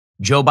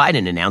Joe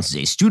Biden announces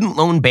a student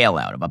loan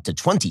bailout of up to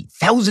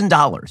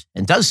 $20,000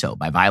 and does so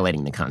by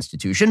violating the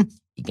Constitution,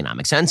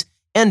 economic sense,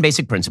 and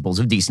basic principles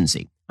of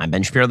decency. I'm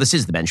Ben Shapiro. This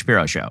is The Ben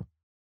Shapiro Show.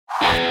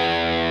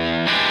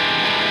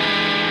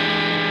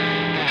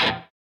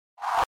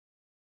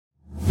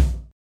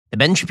 The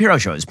Ben Shapiro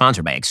Show is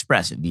sponsored by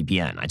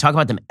ExpressVPN. I talk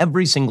about them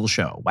every single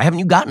show. Why haven't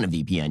you gotten a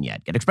VPN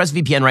yet? Get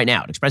ExpressVPN right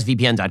now at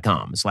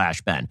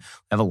expressvpn.com/Ben.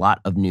 We have a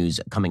lot of news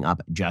coming up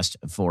just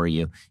for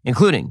you,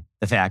 including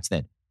the fact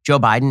that Joe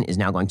Biden is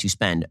now going to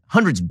spend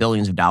hundreds of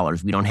billions of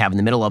dollars we don't have in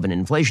the middle of an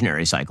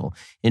inflationary cycle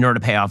in order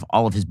to pay off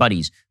all of his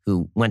buddies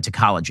who went to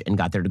college and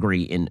got their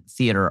degree in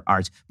theater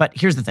arts. But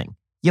here's the thing.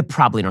 You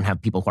probably don't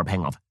have people who are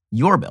paying off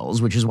your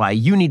bills, which is why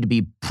you need to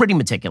be pretty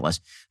meticulous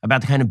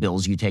about the kind of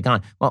bills you take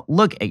on. Well,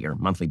 look at your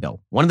monthly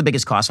bill. One of the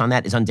biggest costs on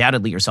that is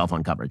undoubtedly your cell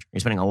phone coverage. You're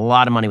spending a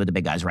lot of money with the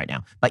big guys right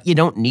now, but you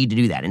don't need to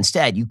do that.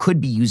 Instead, you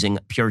could be using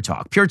Pure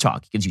Talk. Pure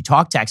Talk gives you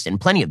talk, text, and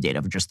plenty of data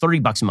for just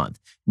 $30 a month.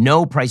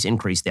 No price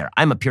increase there.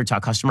 I'm a Pure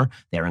Talk customer.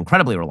 They're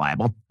incredibly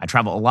reliable. I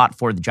travel a lot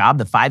for the job.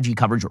 The 5G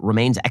coverage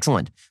remains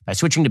excellent. By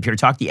switching to Pure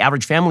Talk, the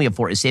average family of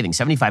four is saving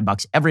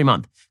 $75 every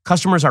month.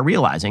 Customers are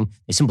realizing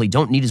they simply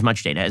don't need as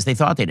much data as they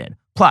thought they did.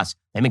 Plus,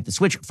 they make the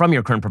switch from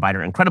your current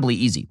provider incredibly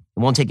easy. It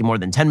won't take you more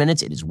than 10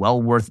 minutes. It is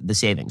well worth the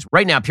savings.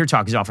 Right now, Pure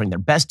Talk is offering their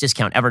best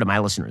discount ever to my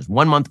listeners.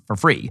 1 month for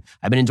free.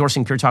 I've been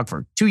endorsing Pure Talk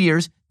for 2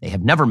 years. They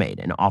have never made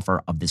an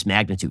offer of this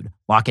magnitude.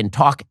 Lock in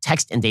talk,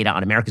 text, and data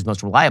on America's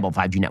most reliable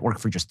 5G network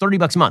for just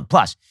 $30 a month.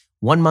 Plus,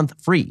 1 month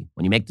free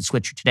when you make the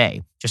switch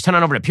today. Just head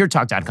on over to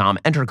puretalk.com,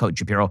 enter code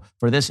Shapiro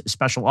for this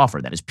special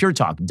offer. That is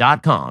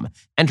puretalk.com.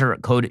 Enter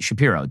code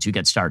Shapiro to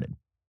get started.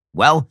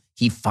 Well,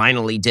 he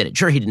finally did it.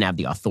 Sure, he didn't have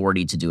the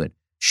authority to do it.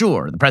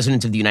 Sure, the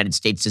president of the United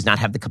States does not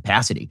have the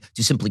capacity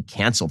to simply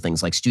cancel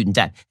things like student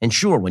debt. And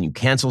sure, when you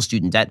cancel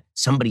student debt,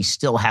 somebody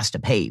still has to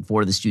pay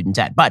for the student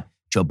debt. But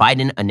Joe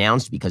Biden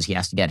announced, because he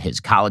has to get his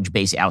college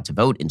base out to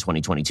vote in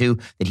 2022,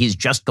 that he's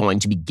just going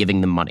to be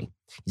giving them money.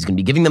 He's going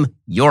to be giving them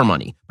your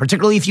money,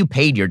 particularly if you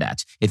paid your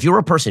debts. If you're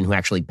a person who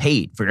actually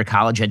paid for your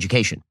college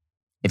education,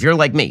 if you're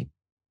like me,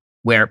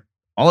 where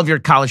all of your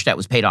college debt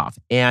was paid off,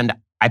 and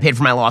I paid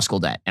for my law school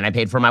debt, and I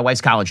paid for my wife's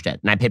college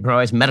debt, and I paid for my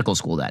wife's medical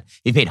school debt.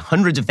 You paid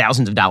hundreds of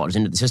thousands of dollars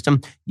into the system.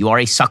 You are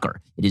a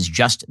sucker. It is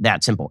just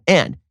that simple.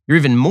 And you're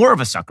even more of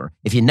a sucker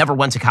if you never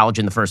went to college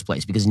in the first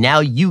place, because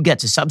now you get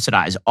to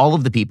subsidize all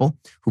of the people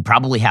who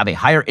probably have a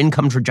higher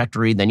income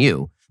trajectory than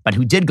you, but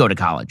who did go to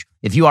college.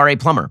 If you are a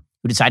plumber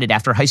who decided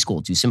after high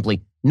school to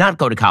simply not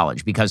go to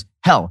college because,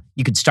 hell,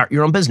 you could start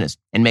your own business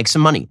and make some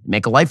money,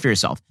 make a life for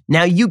yourself.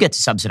 Now you get to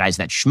subsidize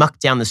that schmuck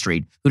down the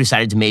street who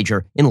decided to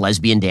major in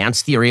lesbian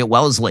dance theory at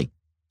Wellesley.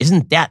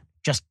 Isn't that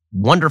just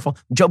wonderful?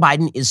 Joe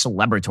Biden is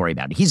celebratory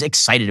about it. He's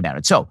excited about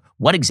it. So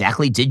what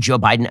exactly did Joe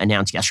Biden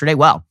announce yesterday?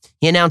 Well,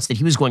 he announced that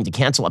he was going to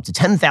cancel up to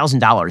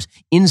 $10,000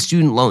 in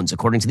student loans,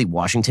 according to the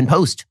Washington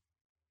Post.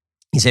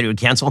 He said he would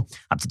cancel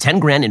up to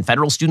 $10,000 in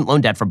federal student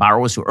loan debt for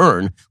borrowers who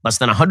earn less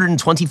than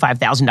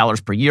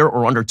 $125,000 per year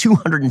or under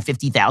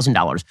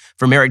 $250,000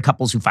 for married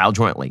couples who file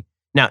jointly.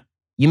 Now,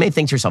 you may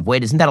think to yourself,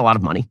 wait, isn't that a lot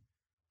of money?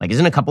 Like,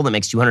 isn't a couple that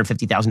makes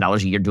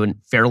 $250,000 a year doing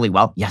fairly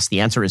well? Yes, the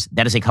answer is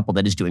that is a couple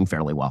that is doing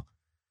fairly well.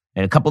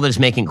 And a couple that is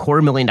making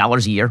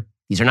 $250,000 a year,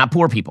 these are not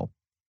poor people.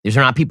 These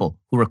are not people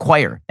who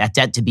require that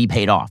debt to be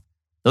paid off.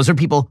 Those are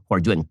people who are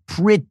doing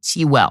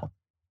pretty well.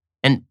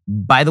 And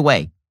by the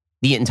way,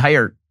 the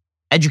entire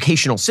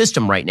educational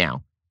system right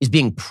now is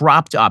being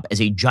propped up as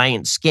a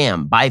giant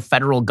scam by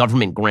federal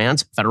government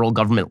grants, federal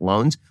government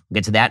loans. We'll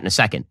get to that in a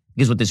second.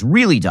 Because what this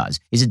really does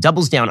is it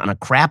doubles down on a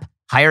crap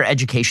higher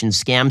education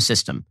scam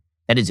system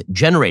that is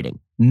generating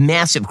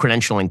massive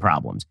credentialing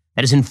problems,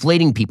 that is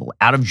inflating people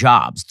out of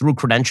jobs through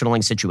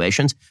credentialing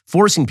situations,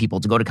 forcing people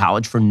to go to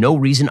college for no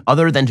reason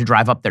other than to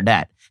drive up their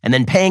debt, and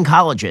then paying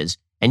colleges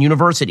and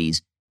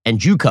universities and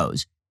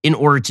JUCOs in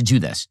order to do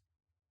this.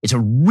 It's a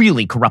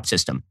really corrupt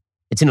system.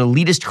 It's an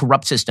elitist,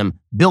 corrupt system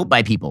built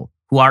by people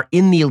who are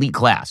in the elite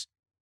class,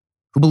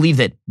 who believe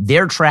that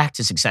their track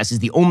to success is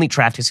the only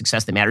track to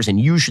success that matters, and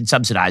you should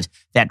subsidize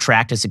that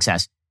track to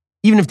success,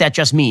 even if that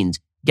just means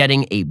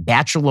getting a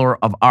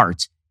Bachelor of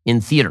Arts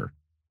in theater.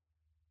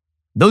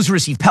 Those who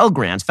receive Pell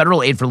Grants,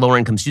 federal aid for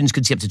lower-income students,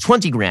 could see up to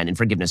 $20,000 in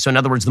forgiveness. So in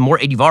other words, the more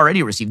aid you've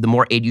already received, the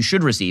more aid you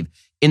should receive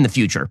in the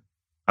future.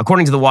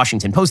 According to the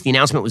Washington Post, the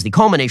announcement was the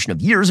culmination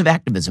of years of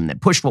activism that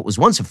pushed what was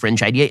once a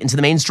fringe idea into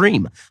the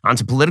mainstream,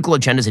 onto political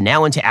agendas, and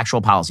now into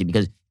actual policy.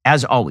 Because,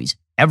 as always,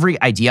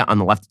 every idea on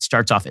the left that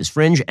starts off as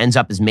fringe ends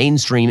up as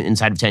mainstream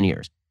inside of 10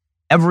 years.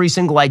 Every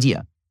single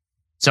idea.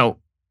 So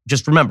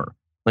just remember,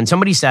 when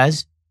somebody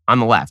says on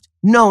the left,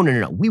 no,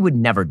 we would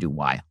never do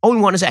Y. All we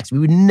want is X. We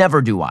would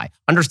never do Y.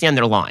 Understand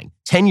they're lying.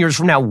 10 years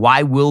from now,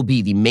 Y will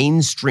be the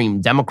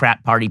mainstream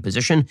Democrat Party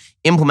position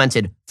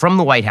implemented from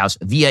the White House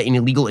via an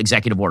illegal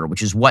executive order,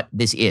 which is what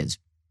this is.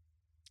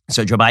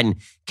 So Joe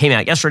Biden came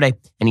out yesterday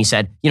and he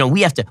said,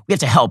 we have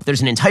to help.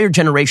 There's an entire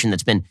generation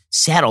that's been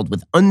saddled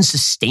with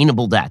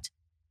unsustainable debt.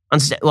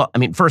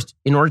 First,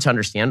 in order to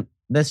understand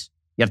this,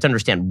 you have to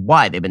understand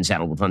why they've been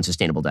saddled with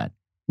unsustainable debt.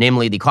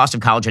 Namely, the cost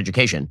of college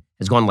education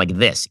has gone like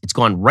this. It's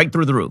gone right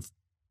through the roof.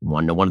 You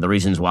want to know one of the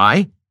reasons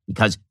why?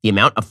 Because the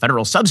amount of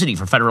federal subsidy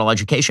for federal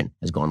education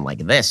has gone like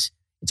this.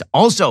 It's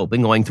also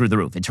been going through the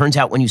roof. It turns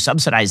out when you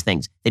subsidize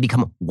things, they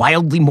become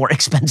wildly more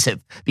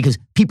expensive because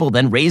people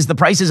then raise the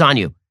prices on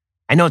you.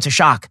 I know it's a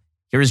shock.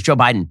 Here is Joe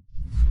Biden.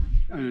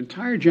 An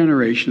entire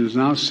generation is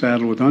now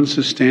saddled with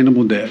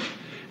unsustainable debt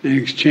in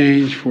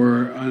exchange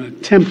for an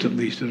attempt, at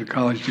least, at a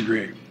college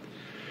degree.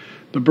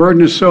 The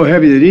burden is so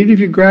heavy that even if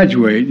you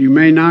graduate, you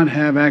may not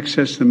have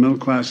access to the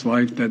middle-class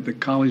life that the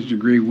college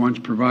degree once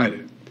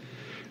provided.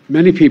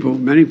 Many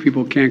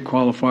people can't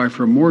qualify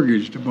for a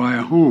mortgage to buy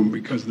a home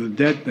because of the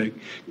debt they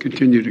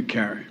continue to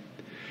carry.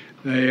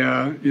 They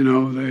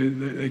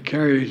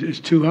carry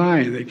it's too high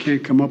and they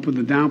can't come up with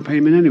the down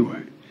payment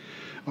anyway.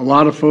 A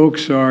lot of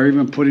folks are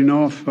even putting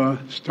off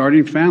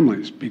starting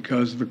families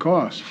because of the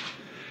cost.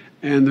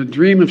 And the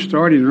dream of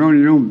starting your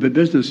own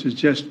business is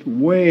just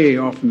way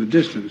off in the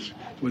distance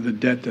with the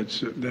debt that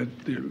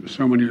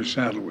so many are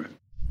saddled with.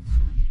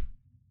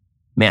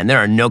 Man, there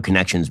are no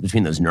connections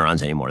between those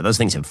neurons anymore. Those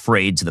things have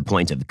frayed to the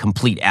point of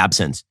complete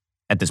absence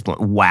at this point.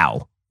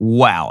 Wow.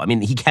 I mean,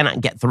 he cannot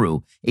get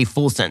through a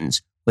full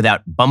sentence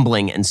without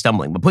bumbling and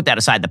stumbling. But put that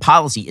aside, the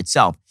policy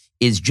itself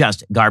is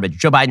just garbage.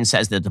 Joe Biden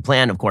says that the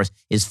plan, of course,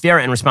 is fair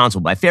and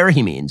responsible. By fair,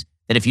 he means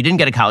that if you didn't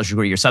get a college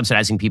degree, you're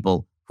subsidizing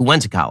people who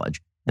went to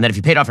college. And that if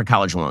you paid off your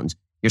college loans,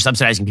 you're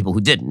subsidizing people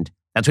who didn't.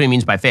 That's what he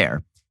means by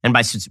fair. And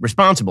by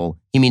responsible,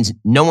 he means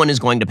no one is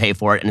going to pay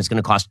for it and it's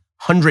going to cost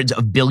hundreds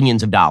of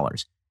billions of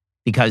dollars.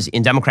 Because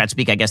in Democrat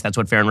speak, I guess that's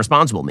what fair and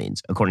responsible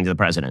means, according to the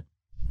president.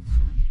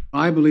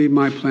 I believe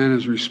my plan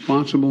is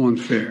responsible and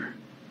fair.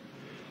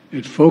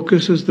 It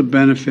focuses the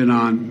benefit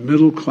on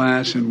middle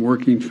class and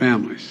working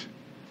families.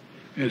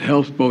 It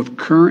helps both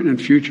current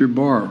and future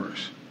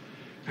borrowers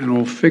and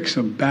will fix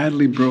a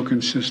badly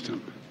broken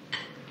system.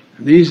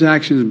 And these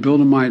actions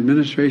build on my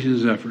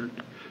administration's effort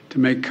to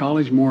make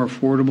college more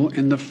affordable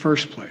in the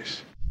first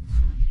place.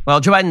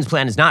 Well, Joe Biden's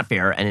plan is not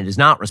fair and it is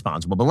not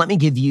responsible, but let me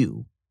give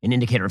you an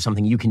indicator of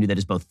something you can do that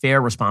is both fair,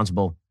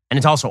 responsible, and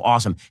it's also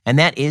awesome. And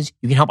that is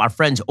you can help our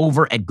friends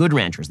over at Good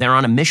Ranchers. They're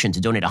on a mission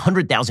to donate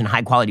 100,000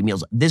 high-quality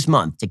meals this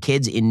month to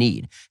kids in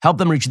need. Help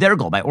them reach their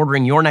goal by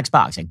ordering your next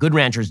box at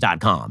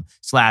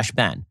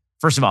goodranchers.com/Ben.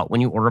 First of all, when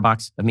you order a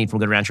box of meat from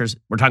Good Ranchers,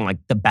 we're talking like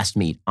the best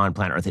meat on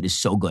planet Earth. It is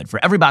so good. For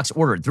every box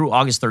ordered through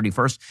August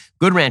 31st,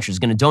 Good Ranchers is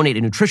going to donate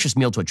a nutritious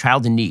meal to a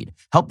child in need.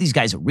 Help these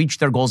guys reach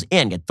their goals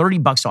and get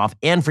 $30 off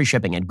and free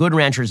shipping at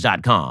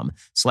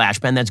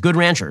goodranchers.com/Ben. That's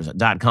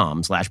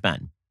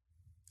goodranchers.com/Ben.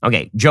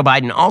 Okay, Joe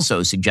Biden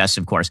also suggests,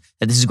 of course,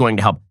 that this is going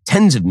to help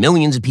tens of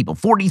millions of people.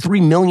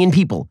 43 million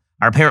people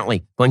are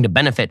apparently going to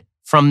benefit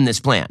from this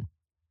plan.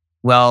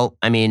 Well,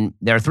 I mean,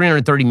 there are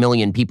 330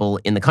 million people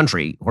in the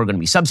country who are going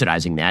to be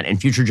subsidizing that and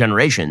future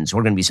generations who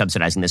are going to be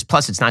subsidizing this.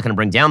 Plus, it's not going to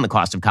bring down the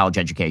cost of college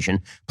education.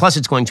 Plus,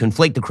 it's going to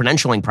inflate the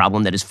credentialing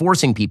problem that is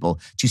forcing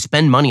people to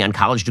spend money on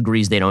college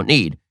degrees they don't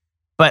need.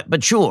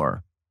 But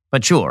sure.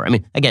 I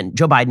mean, again,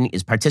 Joe Biden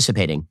is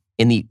participating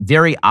in the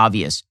very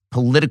obvious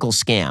political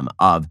scam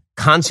of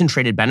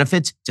concentrated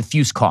benefits,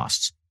 diffuse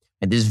costs.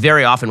 And this is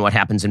very often what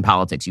happens in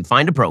politics. You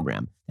find a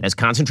program that has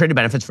concentrated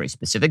benefits for a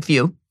specific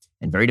few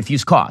and very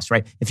diffuse costs,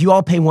 right? If you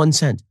all pay 1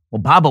 cent,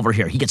 well, Bob over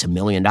here, he gets $1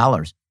 million.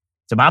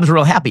 So Bob's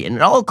real happy.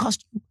 And all it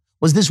cost you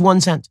was this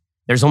 1 cent.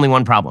 There's only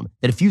one problem.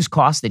 The diffuse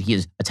costs that he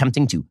is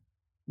attempting to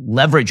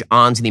leverage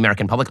onto the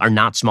American public are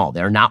not small.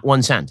 They're not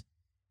 1 cent.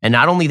 And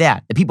not only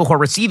that, the people who are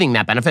receiving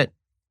that benefit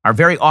are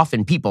very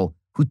often people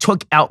who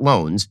took out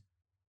loans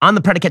on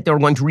the predicate they were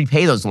going to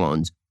repay those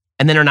loans,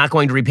 and then are not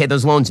going to repay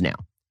those loans now.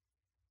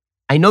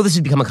 I know this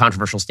has become a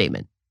controversial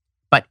statement,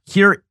 but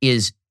here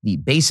is the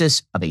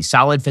basis of a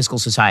solid fiscal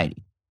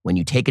society. When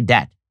you take a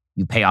debt,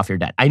 you pay off your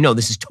debt. I know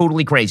this is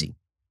totally crazy.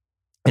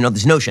 I know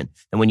this notion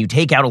that when you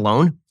take out a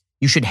loan,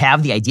 you should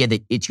have the idea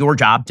that it's your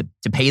job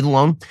to pay the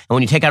loan. And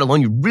when you take out a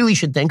loan, you really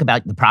should think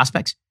about the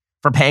prospects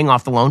for paying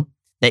off the loan.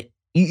 That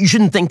you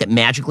shouldn't think that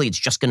magically it's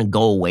just going to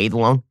go away, the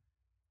loan.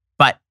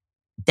 But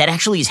that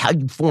actually is how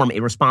you form a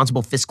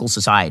responsible fiscal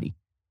society.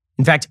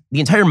 In fact, the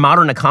entire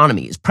modern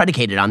economy is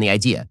predicated on the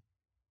idea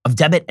of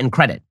debit and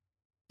credit.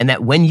 And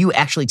that when you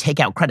actually take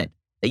out credit,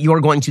 that you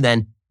are going to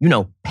then,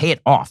 pay it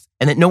off.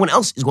 And that no one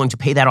else is going to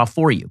pay that off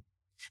for you.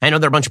 I know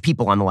there are a bunch of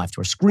people on the left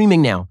who are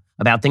screaming now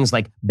about things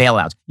like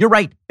bailouts. You're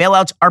right.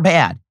 Bailouts are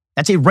bad.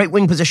 That's a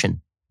right-wing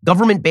position.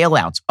 Government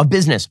bailouts of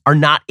business are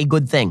not a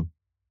good thing.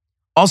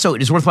 Also,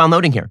 it is worthwhile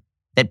noting here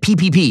that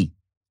PPP,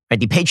 right,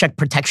 the Paycheck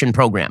Protection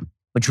Program,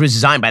 which was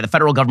designed by the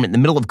federal government in the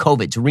middle of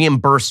COVID to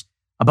reimburse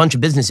a bunch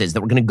of businesses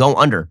that were going to go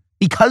under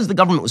because the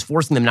government was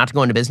forcing them not to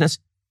go into business.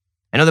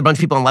 I know there are a bunch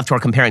of people on the left who are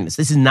comparing this.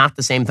 This is not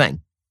the same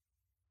thing.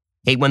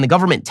 Okay, when the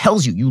government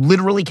tells you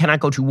literally cannot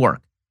go to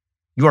work,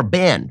 you are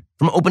banned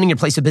from opening your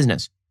place of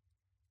business.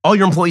 All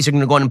your employees are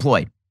going to go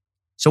unemployed.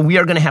 So we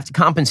are going to have to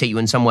compensate you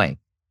in some way.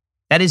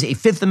 That is a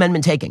Fifth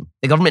Amendment taking.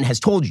 The government has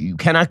told you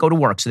cannot go to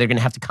work, so they're going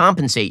to have to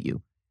compensate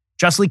you,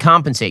 justly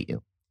compensate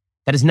you.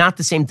 That is not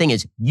the same thing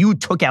as you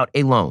took out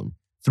a loan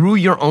through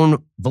your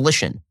own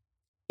volition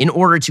in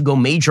order to go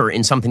major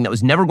in something that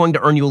was never going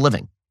to earn you a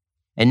living.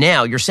 And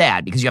now you're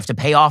sad because you have to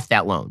pay off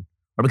that loan.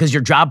 or because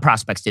your job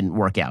prospects didn't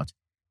work out.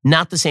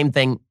 Not the same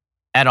thing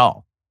at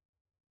all.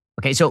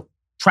 Okay, so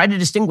try to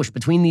distinguish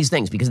between these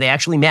things because they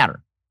actually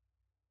matter.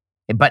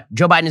 But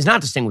Joe Biden is not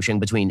distinguishing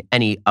between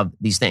any of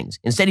these things.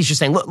 Instead, he's just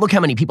saying, look how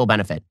many people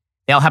benefit.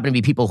 They all happen to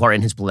be people who are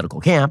in his political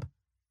camp.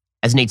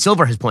 As Nate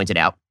Silver has pointed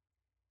out,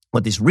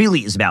 what this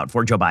really is about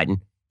for Joe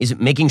Biden is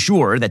making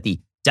sure that the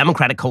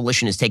Democratic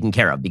coalition is taken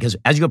care of. Because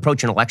as you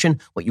approach an election,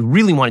 what you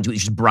really want to do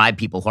is just bribe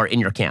people who are in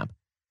your camp.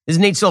 This is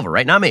Nate Silver,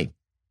 right? Not me.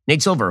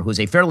 Nate Silver, who's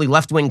a fairly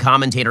left-wing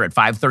commentator at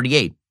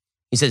 538.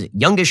 He says,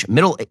 youngish,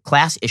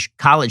 middle-class-ish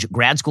college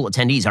grad school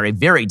attendees are a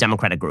very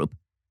Democratic group.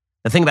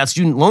 The thing about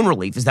student loan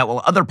relief is that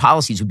while other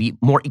policies would be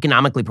more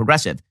economically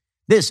progressive,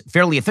 this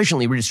fairly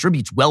efficiently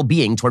redistributes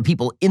well-being toward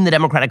people in the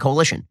Democratic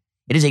coalition.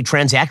 It is a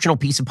transactional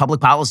piece of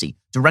public policy,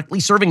 directly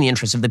serving the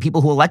interests of the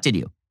people who elected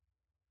you.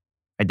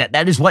 Right?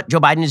 That is what Joe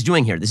Biden is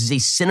doing here. This is a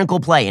cynical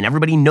play, and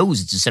everybody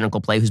knows it's a cynical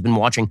play who's been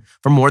watching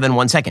for more than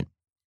 1 second.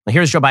 Now,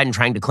 here's Joe Biden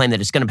trying to claim that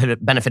it's going to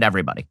benefit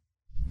everybody.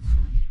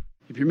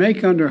 If you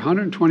make under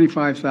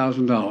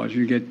 $125,000,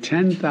 you get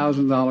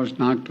 $10,000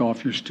 knocked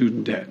off your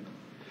student debt.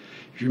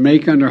 If you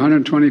make under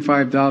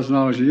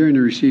 $125,000 a year and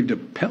you received a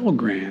Pell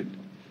Grant,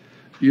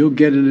 you'll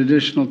get an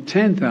additional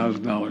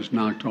 $10,000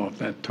 knocked off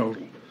that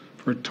total,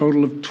 for a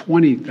total of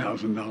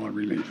 $20,000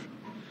 relief.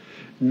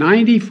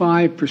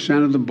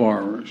 95% of the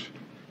borrowers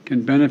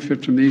can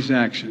benefit from these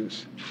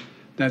actions.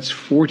 That's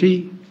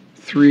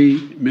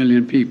 43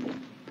 million people.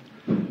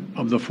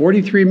 Of the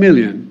 43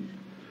 million,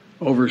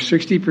 over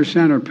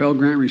 60% are Pell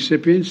Grant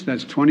recipients.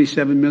 That's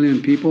 27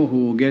 million people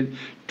who will get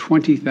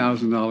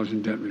 $20,000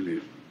 in debt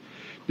relief.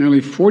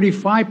 Nearly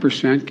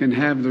 45% can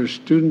have their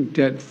student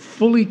debt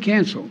fully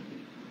canceled.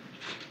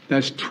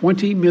 That's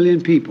 20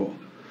 million people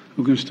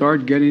who can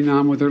start getting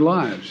on with their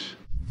lives.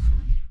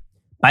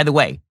 By the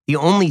way, the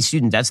only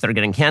student debts that are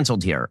getting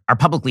canceled here are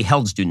publicly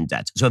held student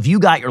debts. So if you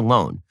got your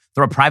loan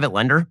through a private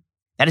lender,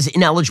 that is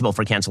ineligible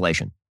for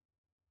cancellation.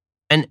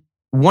 And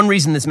one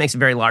reason this makes a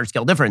very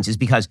large-scale difference is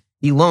because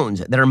the loans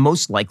that are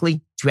most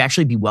likely to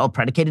actually be well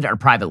predicated are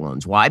private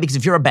loans. Why? Because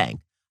if you're a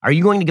bank, are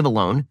you going to give a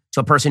loan to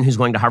a person who's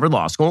going to Harvard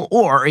Law School,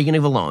 or are you going to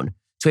give a loan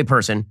to a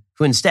person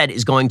who instead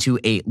is going to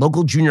a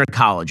local junior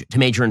college to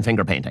major in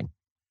finger painting?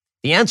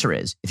 The answer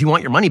is, if you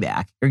want your money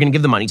back, you're going to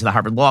give the money to the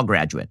Harvard Law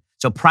graduate.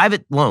 So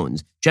private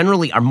loans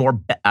generally are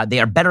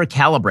they are better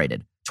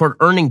calibrated toward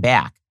earning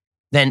back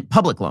than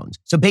public loans.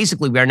 So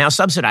basically, we are now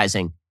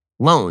subsidizing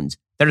loans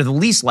that are the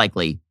least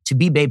likely to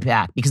be paid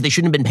back because they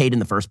shouldn't have been paid in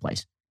the first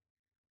place.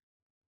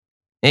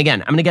 And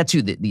again, I'm going to get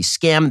to the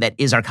scam that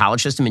is our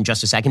college system in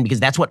just a second, because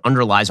that's what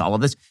underlies all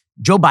of this.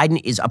 Joe Biden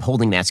is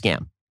upholding that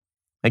scam.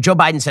 Like, Joe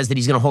Biden says that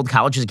he's going to hold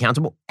colleges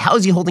accountable. How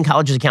is he holding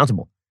colleges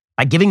accountable?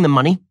 By giving them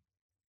money?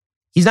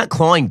 He's not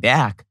clawing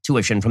back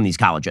tuition from these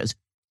colleges.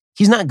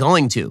 He's not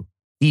going to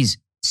these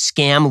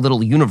scam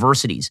little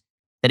universities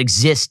that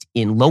exist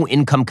in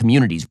low-income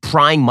communities,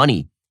 prying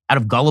money out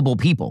of gullible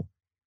people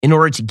in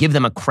order to give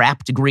them a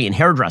crap degree in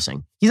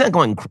hairdressing. He's not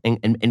going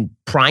and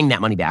prying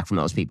that money back from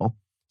those people.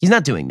 He's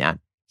not doing that.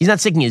 He's not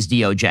sticking his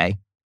DOJ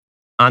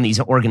on these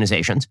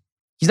organizations.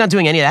 He's not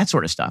doing any of that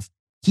sort of stuff.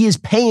 He is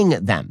paying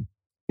them.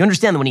 You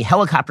understand that when he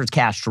helicopters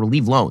cash to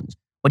relieve loans,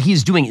 what he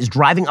is doing is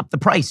driving up the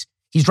price.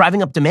 He's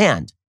driving up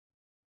demand.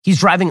 He's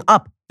driving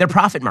up their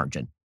profit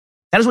margin.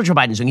 That is what Joe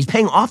Biden is doing. He's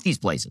paying off these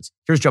places.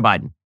 Here's Joe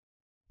Biden.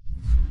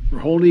 We're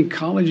holding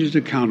colleges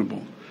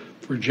accountable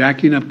for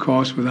jacking up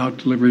costs without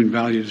delivering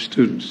value to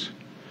students.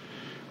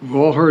 We've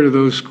all heard of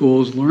those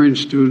schools luring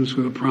students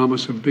with a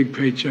promise of big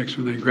paychecks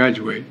when they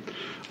graduate,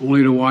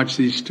 only to watch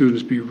these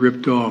students be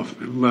ripped off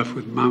and left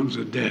with mountains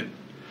of debt.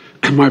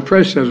 My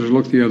predecessors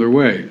looked the other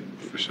way,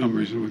 for some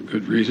reason, with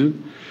good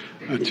reason,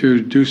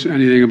 to do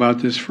anything about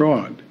this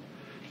fraud.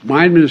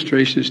 My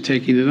administration is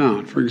taking it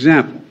on. For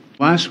example,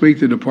 last week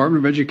the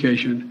Department of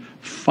Education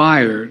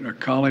fired a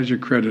college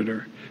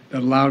accreditor that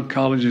allowed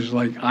colleges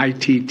like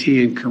ITT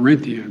and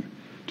Corinthian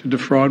to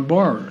defraud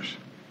borrowers.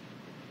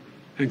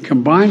 And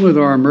combined with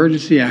our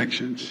emergency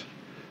actions,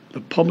 the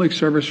Public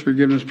Service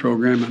Forgiveness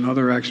Program and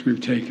other actions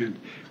we've taken,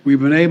 we've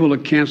been able to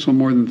cancel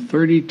more than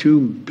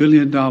 $32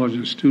 billion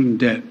in student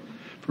debt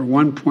for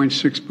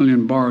 1.6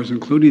 million borrowers,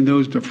 including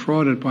those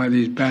defrauded by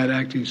these bad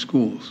acting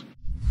schools.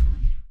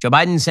 Joe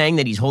Biden saying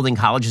that he's holding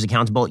colleges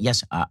accountable.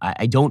 Yes,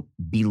 I don't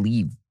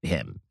believe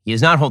him. He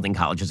is not holding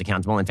colleges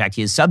accountable. In fact,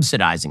 he is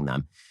subsidizing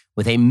them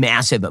with a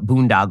massive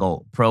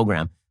boondoggle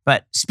program.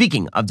 But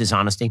speaking of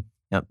dishonesty,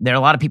 there are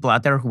a lot of people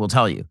out there who will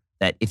tell you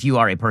that if you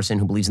are a person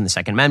who believes in the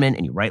Second Amendment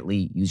and you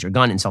rightly use your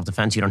gun in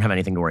self-defense, you don't have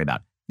anything to worry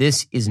about.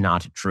 This is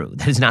not true.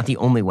 That is not the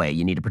only way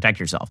you need to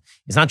protect yourself.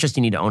 It's not just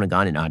you need to own a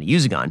gun and know how to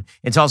use a gun.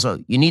 It's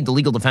also you need the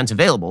legal defense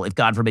available if,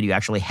 God forbid, you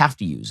actually have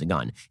to use a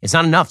gun. It's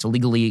not enough to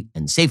legally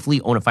and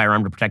safely own a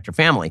firearm to protect your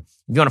family.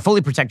 If you want to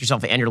fully protect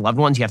yourself and your loved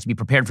ones, you have to be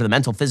prepared for the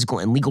mental, physical,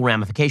 and legal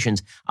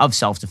ramifications of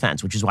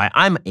self-defense, which is why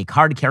I'm a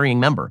card-carrying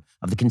member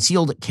of the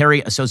Concealed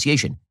Carry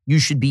Association. You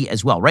should be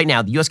as well. Right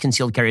now, the U.S.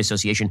 Concealed Carry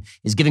Association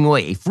is giving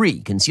away a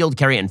free concealed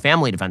carry and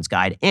family defense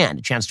guide and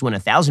a chance to win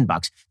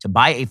 $1,000 to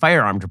buy a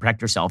firearm to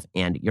protect yourself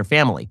and your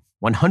family.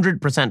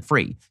 100%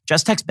 free.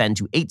 Just text BEN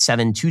to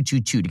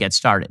 87222 to get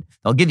started.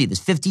 They'll give you this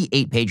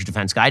 58-page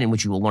defense guide in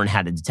which you will learn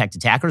how to detect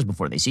attackers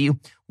before they see you,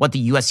 what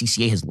the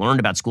USCCA has learned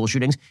about school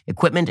shootings,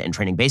 equipment and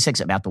training basics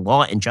about the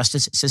law and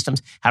justice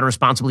systems, how to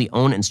responsibly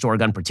own and store a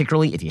gun,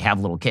 particularly if you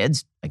have little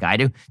kids, like I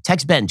do.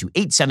 Text BEN to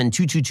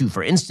 87222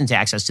 for instant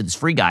access to this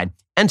free guide.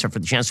 Enter for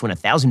the chance to win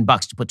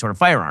 $1,000 to put toward a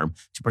firearm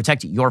to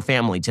protect your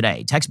family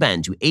today. Text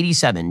BEN to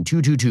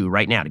 87222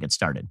 right now to get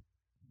started.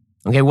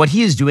 Okay, what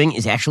he is doing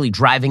is actually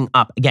driving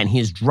up. Again, he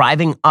is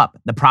driving up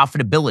the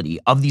profitability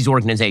of these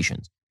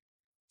organizations.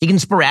 He can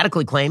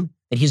sporadically claim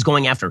that he's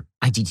going after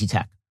ITT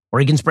Tech,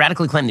 or he can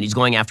sporadically claim that he's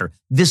going after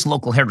this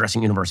local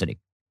hairdressing university.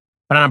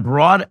 But on a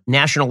broad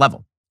national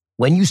level,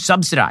 when you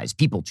subsidize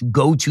people to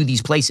go to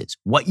these places,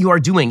 what you are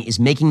doing is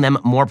making them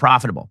more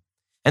profitable.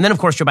 And then, of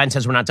course, Joe Biden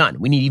says we're not done.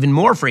 We need even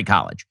more free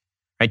college.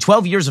 Right?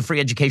 12 years of free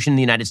education in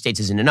the United States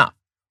isn't enough.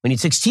 We need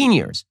 16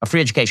 years of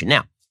free education.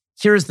 Now,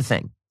 here's the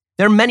thing.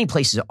 There are many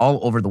places all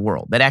over the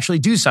world that actually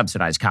do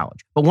subsidize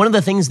college. But one of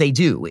the things they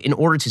do in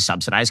order to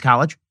subsidize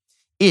college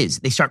is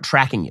they start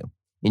tracking you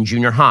in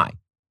junior high,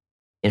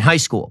 in high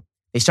school.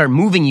 They start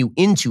moving you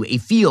into a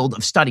field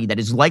of study that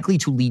is likely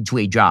to lead to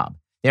a job.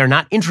 They are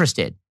not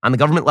interested on the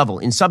government level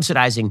in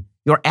subsidizing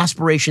your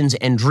aspirations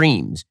and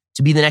dreams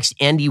to be the next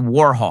Andy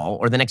Warhol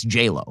or the next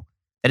J-Lo.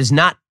 That is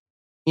not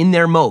in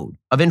their mode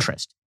of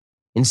interest.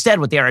 Instead,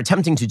 what they are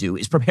attempting to do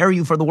is prepare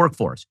you for the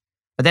workforce.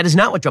 But that is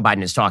not what Joe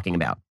Biden is talking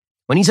about.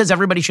 When he says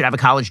everybody should have a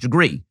college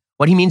degree,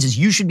 what he means is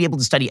you should be able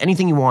to study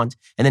anything you want,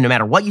 and then no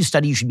matter what you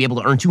study, you should be able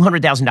to earn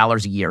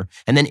 $200,000 a year.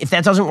 And then if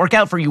that doesn't work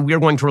out for you, we're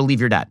going to relieve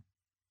your debt.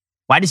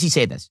 Why does he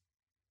say this?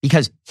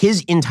 Because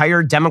his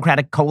entire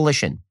Democratic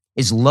coalition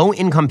is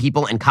low-income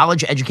people and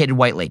college-educated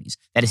white ladies.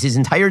 That is his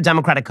entire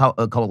Democratic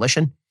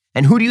coalition.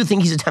 And who do you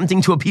think he's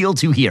attempting to appeal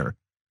to here?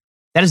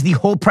 That is the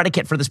whole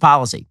predicate for this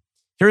policy.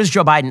 Here is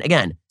Joe Biden,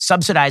 again,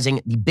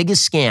 subsidizing the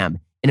biggest scam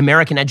in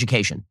American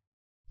education.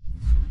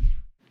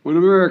 When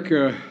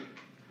America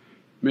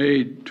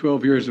made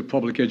 12 years of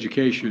public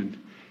education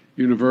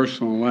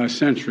universal in the last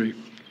century,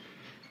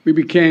 we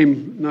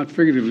became, not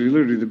figuratively,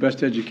 literally, the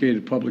best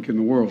educated public in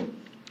the world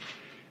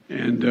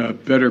and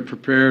better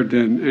prepared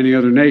than any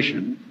other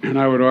nation. And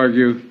I would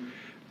argue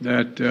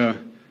that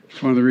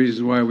it's one of the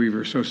reasons why we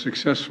were so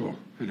successful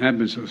and have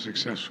been so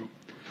successful.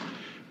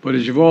 But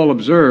as you've all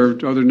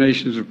observed, other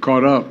nations have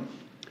caught up.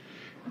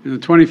 In the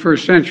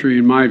 21st century,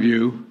 in my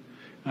view,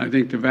 I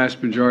think the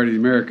vast majority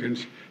of the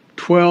Americans,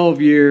 12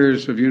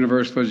 years of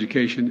universal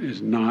education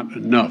is not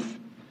enough.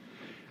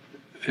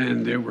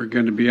 And that we're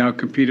going to be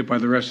outcompeted by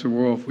the rest of the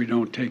world if we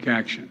don't take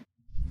action.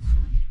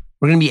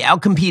 We're going to be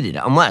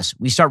outcompeted unless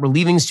we start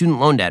relieving student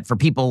loan debt for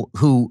people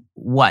who,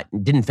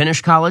 didn't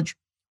finish college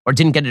or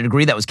didn't get a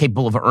degree that was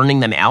capable of earning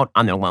them out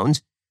on their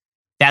loans.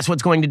 That's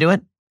what's going to do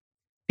it.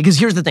 Because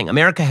here's the thing.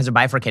 America has a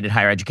bifurcated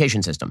higher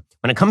education system.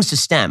 When it comes to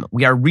STEM,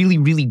 we are really,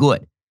 really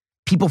good.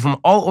 People from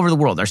all over the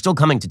world are still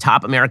coming to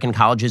top American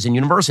colleges and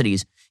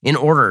universities in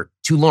order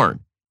to learn.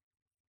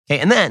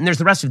 Okay, and then there's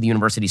the rest of the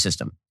university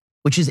system,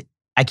 which is,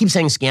 I keep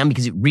saying scam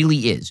because it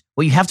really is.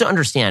 What you have to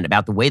understand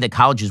about the way that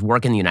colleges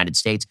work in the United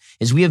States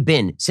is we have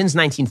been, since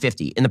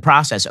 1950, in the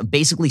process of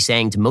basically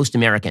saying to most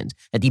Americans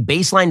that the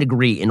baseline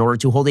degree in order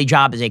to hold a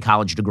job is a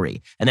college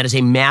degree. And that is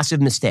a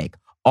massive mistake.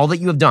 All that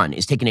you have done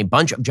is taken a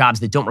bunch of jobs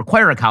that don't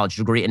require a college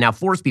degree and now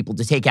force people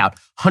to take out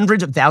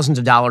hundreds of thousands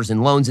of dollars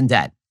in loans and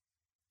debt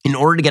in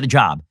order to get a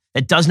job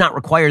that does not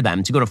require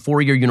them to go to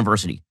four-year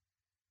university.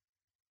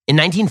 In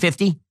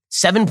 1950,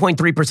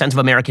 7.3% of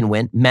American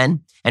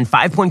men and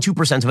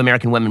 5.2% of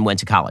American women went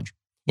to college.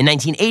 In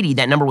 1980,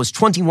 that number was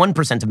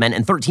 21% of men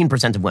and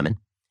 13% of women,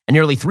 a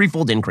nearly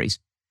threefold increase.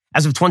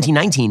 As of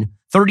 2019,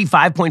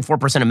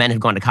 35.4% of men had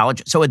gone to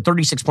college, so had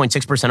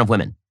 36.6% of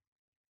women.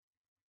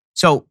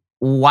 So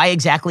why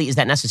exactly is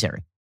that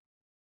necessary?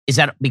 Is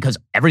that because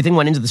everything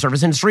went into the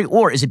service industry,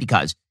 or is it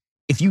because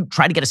if you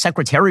try to get a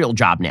secretarial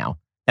job now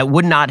that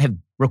would not have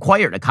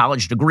required a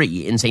college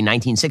degree in, say,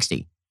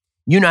 1960,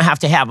 you now have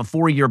to have a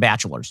 4-year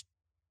bachelor's.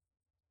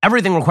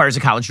 Everything requires a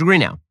college degree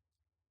now.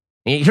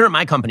 And here at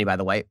my company, by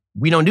the way,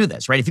 we don't do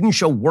this, right? If you can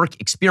show work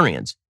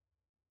experience,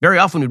 very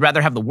often we'd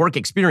rather have the work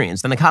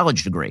experience than the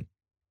college degree.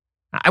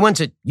 I went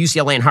to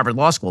UCLA and Harvard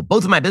Law School.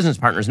 Both of my business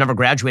partners never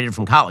graduated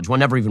from college. One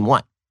never even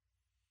won.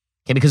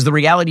 Okay, because the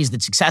reality is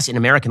that success in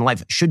American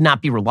life should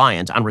not be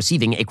reliant on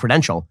receiving a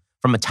credential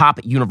from a top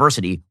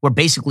university where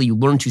basically you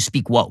learn to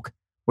speak woke,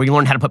 where you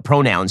learn how to put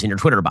pronouns in your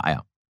Twitter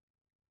bio.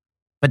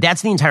 But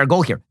that's the entire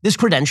goal here. This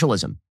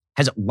credentialism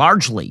has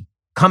largely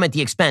come at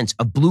the expense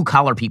of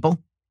blue-collar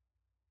people,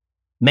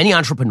 many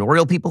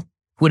entrepreneurial people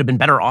who would have been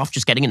better off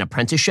just getting an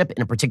apprenticeship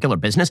in a particular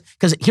business.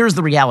 Because here's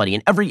the reality,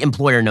 and every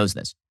employer knows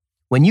this.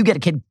 When you get a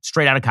kid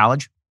straight out of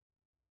college,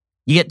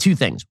 you get two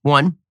things.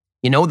 One,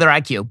 you know their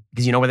IQ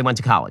because you know where they went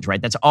to college,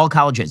 right? That's all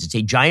college is. It's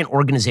a giant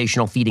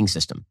organizational feeding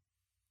system.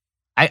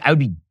 I would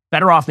be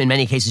better off in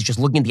many cases just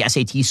looking at the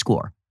SAT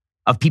score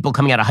of people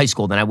coming out of high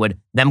school than I would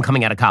them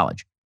coming out of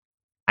college.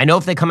 I know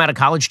if they come out of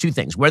college, two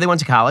things. Where they went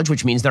to college,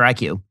 which means their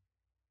IQ.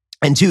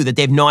 And two, that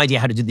they have no idea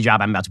how to do the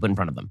job I'm about to put in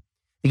front of them.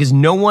 Because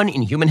no one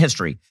in human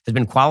history has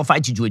been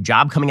qualified to do a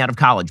job coming out of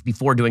college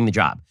before doing the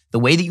job. The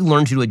way that you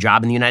learn to do a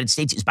job in the United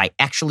States is by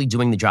actually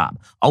doing the job.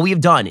 All we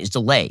have done is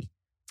delay,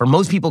 for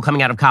most people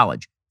coming out of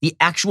college, the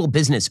actual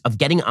business of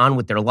getting on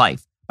with their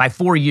life by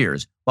 4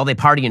 years while they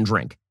party and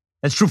drink.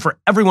 That's true for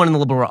everyone in the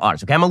liberal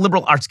arts. Okay, I'm a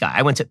liberal arts guy.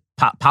 I went to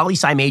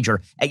poli-sci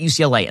major at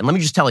UCLA, and let me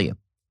just tell you,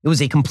 it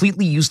was a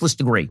completely useless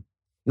degree.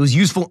 It was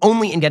useful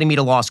only in getting me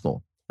to law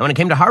school. And when it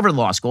came to Harvard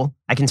Law School,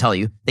 I can tell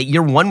you that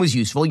year 1 was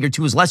useful, year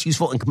 2 was less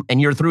useful,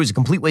 and year 3 was a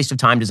complete waste of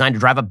time designed to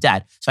drive up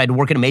debt, so I had to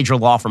work at a major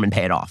law firm and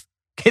pay it off.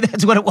 Okay,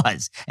 that's what it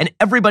was. And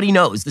everybody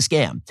knows the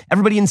scam.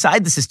 Everybody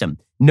inside the system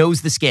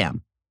knows the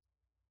scam.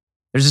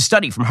 There's a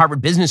study from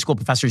Harvard Business School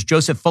professors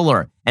Joseph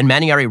Fuller and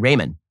Maniari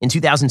Raymond in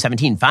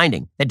 2017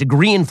 finding that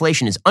degree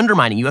inflation is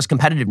undermining U.S.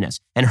 competitiveness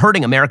and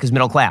hurting America's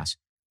middle class.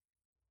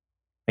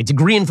 Right,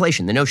 degree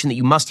inflation, the notion that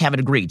you must have a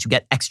degree to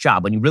get X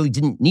job when you really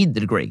didn't need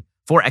the degree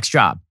for X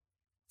job.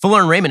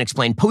 Fuller and Raymond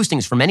explained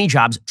postings for many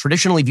jobs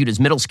traditionally viewed as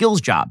middle skills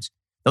jobs,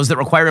 those that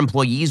require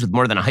employees with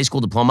more than a high school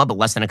diploma but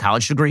less than a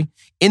college degree,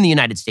 in the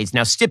United States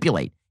now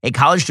stipulate a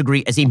college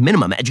degree as a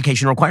minimum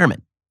education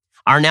requirement.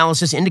 Our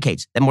analysis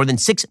indicates that more than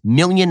 6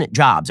 million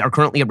jobs are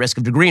currently at risk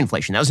of degree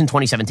inflation. That was in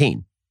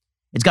 2017.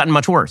 It's gotten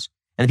much worse.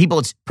 And the people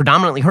it's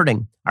predominantly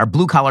hurting are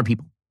blue-collar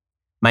people,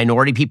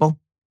 minority people,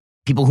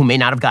 people who may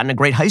not have gotten a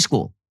great high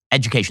school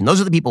education.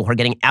 Those are the people who are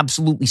getting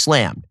absolutely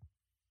slammed.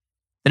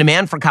 The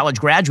demand for college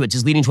graduates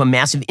is leading to a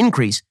massive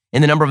increase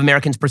in the number of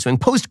Americans pursuing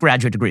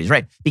postgraduate degrees,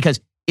 right?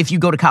 Because if you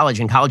go to college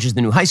and college is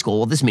the new high school,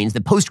 well, this means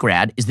that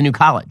postgrad is the new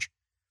college.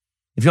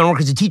 If you want to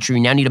work as a teacher, you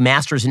now need a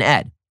master's in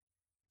ed.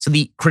 So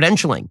the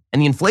credentialing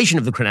and the inflation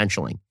of the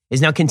credentialing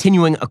is now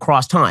continuing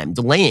across time,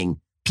 delaying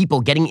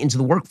people getting into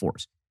the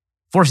workforce,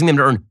 forcing them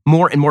to earn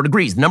more and more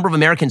degrees. The number of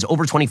Americans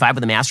over 25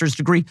 with a master's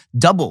degree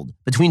doubled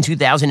between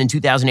 2000 and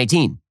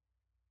 2018.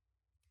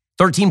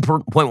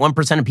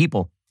 13.1% of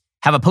people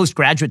have a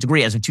postgraduate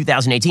degree as of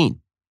 2018.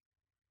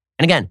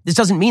 And again, this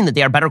doesn't mean that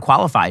they are better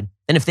qualified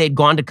than if they had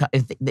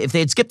if they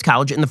had skipped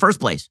college in the first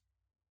place.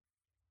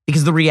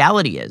 Because the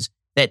reality is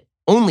that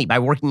only by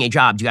working a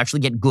job do you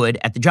actually get good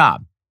at the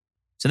job.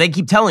 So they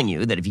keep telling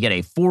you that if you get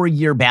a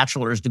 4-year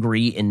bachelor's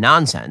degree in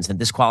nonsense, that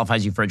this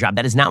qualifies you for a job.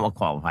 That is not what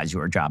qualifies you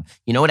for a job.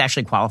 You know what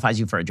actually qualifies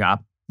you for a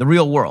job? The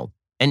real world.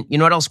 And you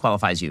know what else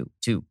qualifies you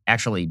to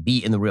actually be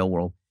in the real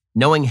world?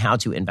 Knowing how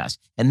to invest.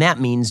 And that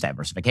means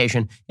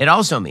diversification. It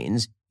also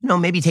means,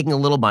 maybe taking a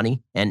little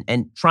money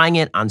and trying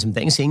it on some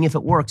things, seeing if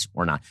it works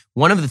or not.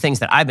 One of the things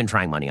that I've been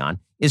trying money on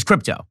is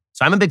crypto.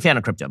 So I'm a big fan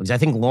of crypto because I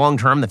think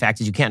long-term, the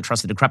fact is you can't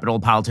trust the decrepit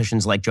old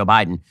politicians like Joe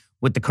Biden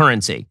with the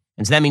currency.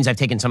 And so that means I've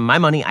taken some of my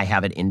money. I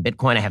have it in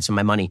Bitcoin. I have some of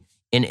my money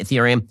in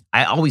Ethereum.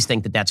 I always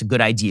think that that's a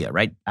good idea,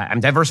 right? I'm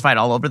diversified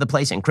all over the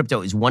place, and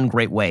crypto is one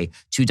great way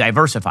to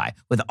diversify.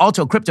 With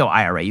Alto Crypto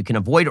IRA, you can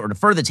avoid or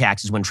defer the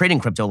taxes when trading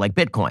crypto like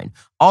Bitcoin.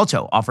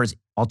 Alto offers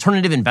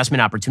alternative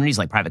investment opportunities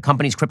like private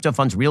companies, crypto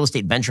funds, real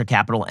estate, venture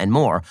capital, and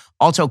more.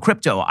 Alto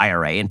Crypto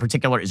IRA, in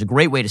particular, is a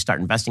great way to start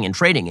investing and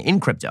trading in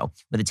crypto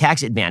with a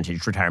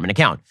tax-advantaged retirement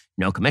account.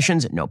 No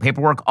commissions, no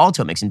paperwork.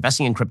 Alto makes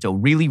investing in crypto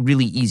really,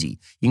 really easy.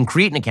 You can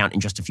create an account in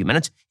just a few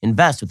minutes,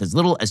 invest with as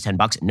little as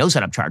 $10, no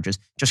setup charges.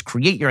 Just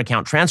create your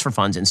account, transfer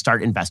funds, and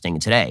start investing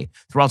today.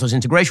 Through Alto's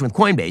integration with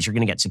Coinbase, you're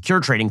going to get secure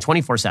trading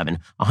 24/7,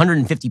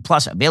 150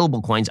 plus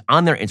available coins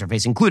on their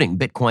interface, including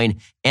Bitcoin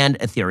and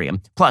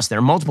Ethereum. Plus, there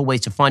are multiple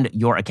ways to fund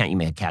your account. You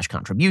make a cash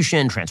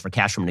contribution, transfer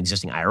cash from an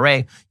existing IRA.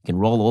 You can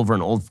roll over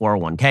an old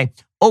 401k.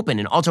 Open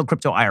an Alto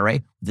Crypto IRA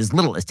with as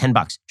little as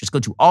 $10. Just go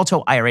to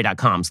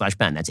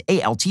altoira.com/Ben. That's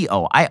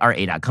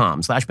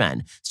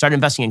ALTOIRA.com/Ben. Start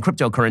investing in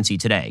cryptocurrency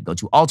today. Go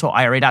to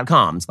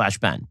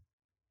altoira.com/Ben.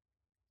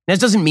 Now, this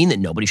doesn't mean that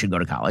nobody should go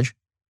to college.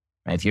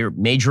 Right? If you're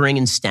majoring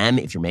in STEM,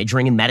 if you're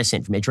majoring in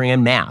medicine, if you're majoring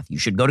in math, you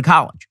should go to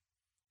college.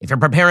 If you're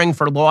preparing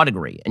for a law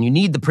degree and you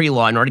need the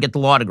pre-law in order to get the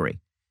law degree,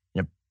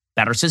 in a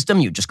better system,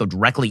 you just go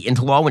directly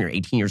into law when you're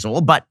 18 years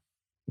old. But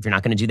if you're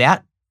not going to do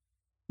that,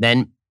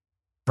 then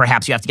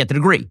perhaps you have to get the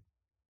degree.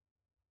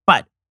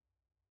 But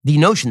the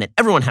notion that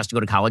everyone has to go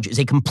to college is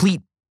a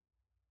complete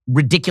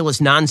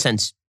ridiculous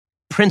nonsense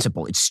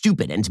principle. It's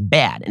stupid and it's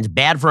bad, and it's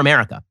bad for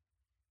America.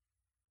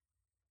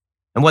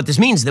 And what this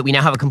means is that we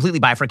now have a completely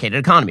bifurcated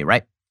economy,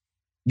 right?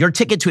 Your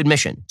ticket to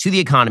admission to the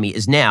economy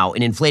is now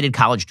an inflated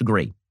college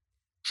degree,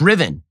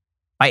 driven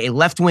by a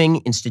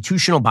left-wing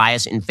institutional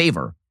bias in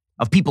favor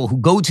of people who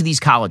go to these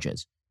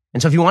colleges.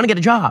 And so if you want to get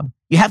a job,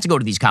 you have to go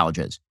to these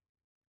colleges.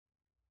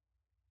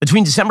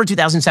 Between December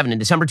 2007 and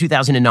December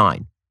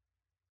 2009,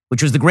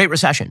 which was the Great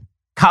Recession,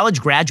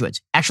 college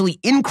graduates actually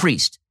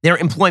increased their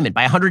employment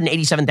by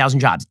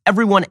 187,000 jobs.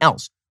 Everyone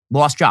else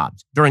lost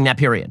jobs during that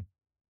period.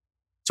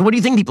 So what do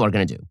you think people are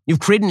going to do? You've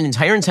created an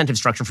entire incentive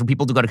structure for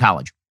people to go to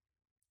college.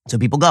 So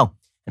people go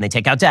and they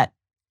take out debt.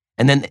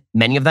 And then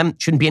many of them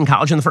shouldn't be in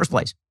college in the first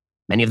place.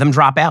 Many of them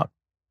drop out.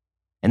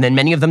 And then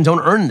many of them don't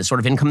earn the sort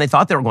of income they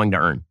thought they were going to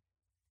earn.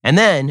 And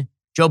then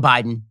Joe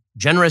Biden,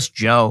 generous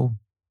Joe,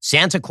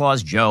 Santa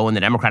Claus Joe, and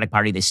the Democratic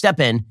Party, they step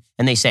in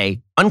and they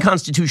say,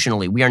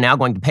 unconstitutionally, we are now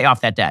going to pay off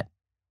that debt,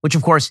 which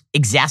of course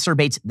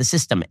exacerbates the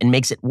system and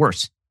makes it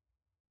worse.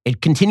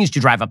 It continues to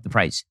drive up the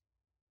price.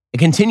 It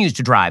continues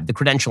to drive the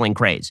credentialing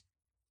craze.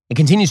 It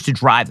continues to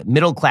drive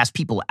middle-class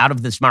people out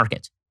of this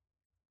market.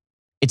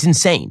 It's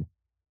insane.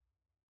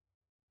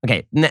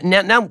 Okay,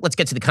 now let's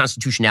get to the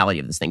constitutionality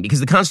of this thing,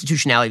 because the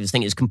constitutionality of this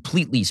thing is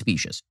completely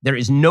specious. There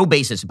is no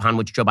basis upon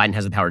which Joe Biden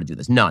has the power to do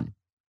this. None.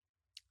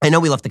 I know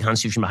we left the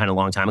Constitution behind a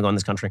long time ago in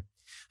this country.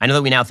 I know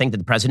that we now think that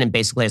the president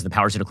basically has the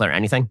power to declare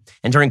anything.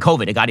 And during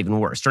COVID, it got even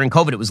worse. During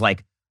COVID, it was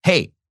like,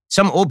 hey,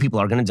 some old people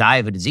are going to die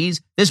of a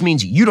disease. This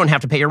means you don't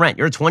have to pay your rent.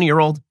 You're a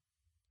 20-year-old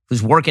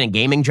who's working a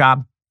gaming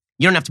job.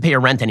 You don't have to pay your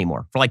rent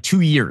anymore for like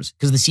 2 years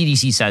because the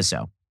CDC says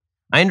so.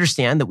 I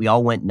understand that we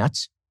all went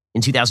nuts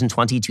in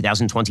 2020,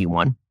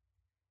 2021.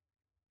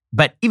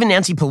 But even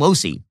Nancy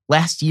Pelosi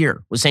last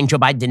year was saying Joe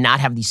Biden did not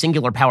have the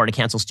singular power to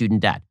cancel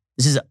student debt.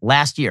 This is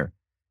last year.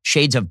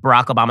 Shades of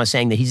Barack Obama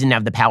saying that he didn't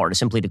have the power to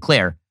simply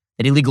declare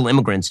that illegal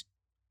immigrants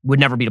would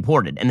never be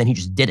deported. And then he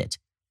just did it.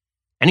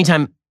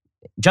 Anytime,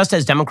 just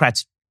as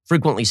Democrats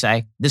frequently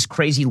say, this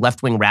crazy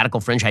left-wing radical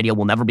fringe idea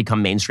will never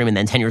become mainstream, and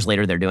then 10 years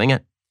later they're doing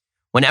it.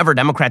 Whenever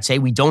Democrats say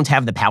we don't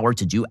have the power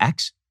to do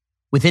X,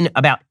 within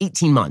about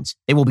 18 months,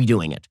 they will be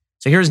doing it.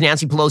 So here's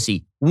Nancy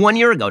Pelosi 1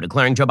 year ago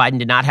declaring Joe Biden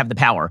did not have the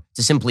power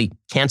to simply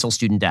cancel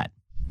student debt.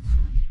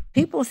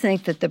 People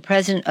think that the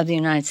President of the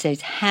United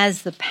States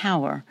has the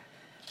power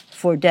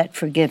for debt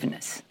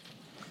forgiveness.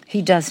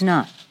 He does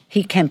not.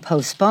 He can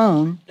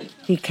postpone,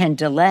 he can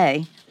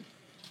delay,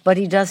 but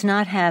he does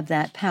not have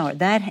that power.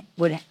 That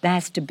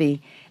has to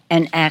be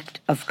an act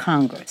of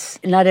Congress.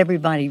 Not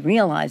everybody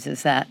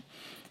realizes that,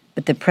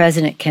 but the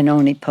president can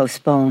only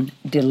postpone,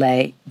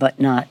 delay, but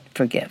not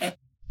forgive.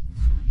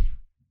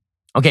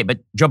 Okay, but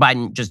Joe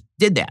Biden just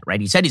did that,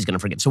 right? He said he's going to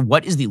forgive. So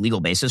what is the legal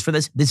basis for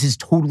this? This is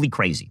totally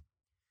crazy.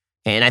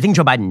 And I think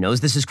Joe Biden knows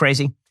this is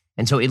crazy.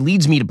 And so it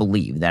leads me to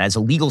believe that as a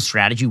legal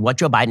strategy, what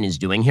Joe Biden is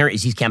doing here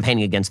is he's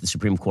campaigning against the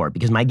Supreme Court,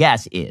 because my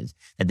guess is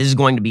that this is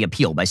going to be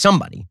appealed by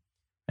somebody.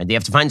 Right? They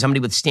have to find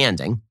somebody with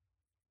standing.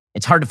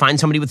 It's hard to find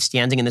somebody with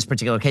standing in this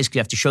particular case because you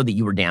have to show that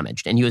you were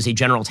damaged. And you as a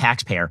general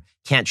taxpayer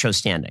can't show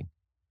standing.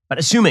 But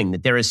assuming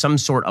that there is some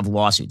sort of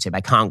lawsuit, say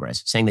by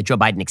Congress, saying that Joe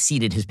Biden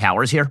exceeded his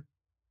powers here,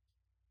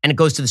 and it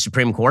goes to the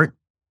Supreme Court,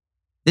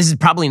 this is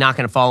probably not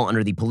going to fall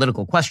under the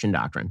political question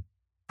doctrine.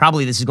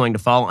 Probably this is going to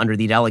fall under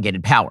the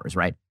delegated powers,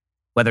 right?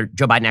 Whether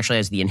Joe Biden actually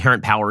has the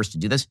inherent powers to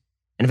do this.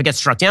 And if it gets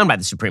struck down by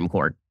the Supreme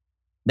Court,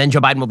 then Joe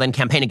Biden will then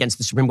campaign against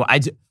the Supreme Court.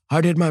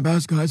 I did my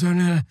best, guys.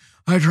 I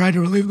tried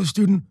to relieve the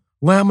student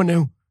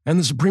Lamanu, and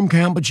the Supreme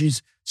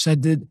Campuchies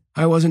said that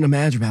I wasn't a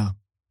match valve.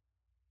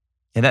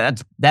 Yeah,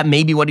 that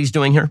may be what he's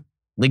doing here,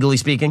 legally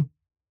speaking.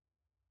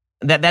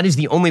 That is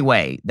the only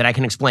way that I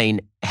can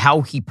explain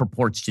how he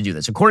purports to do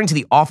this. According to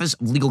the Office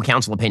of Legal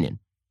Counsel opinion,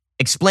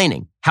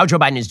 explaining how Joe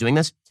Biden is doing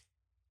this,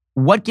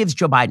 what gives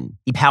Joe Biden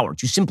the power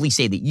to simply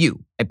say that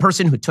you, a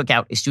person who took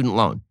out a student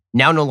loan,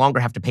 now no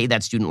longer have to pay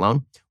that student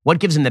loan? What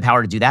gives him the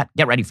power to do that?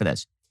 Get ready for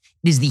this.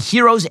 It is the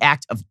HEROES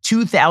Act of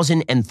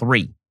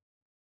 2003.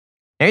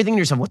 Now you're thinking to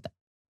yourself,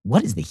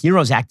 what is the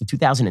HEROES Act of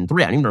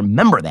 2003? I don't even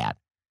remember that.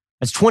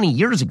 That's 20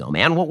 years ago,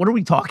 man. What are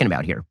we talking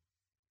about here?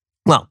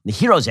 Well, the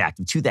HEROES Act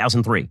of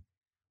 2003,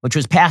 which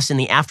was passed in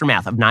the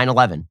aftermath of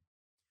 9/11,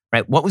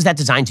 right? What was that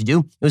designed to do?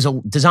 It was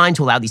designed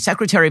to allow the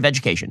Secretary of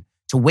Education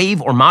to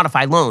waive or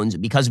modify loans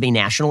because of a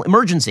national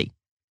emergency.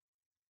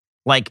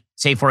 Like,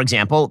 say, for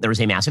example, there was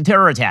a massive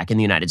terror attack in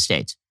the United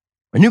States,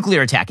 or a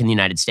nuclear attack in the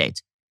United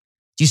States.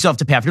 Do you still have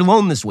to pay off your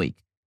loan this week?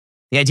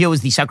 The idea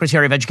was the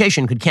Secretary of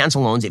Education could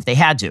cancel loans if they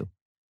had to.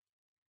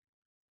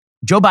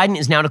 Joe Biden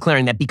is now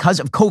declaring that because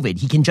of COVID,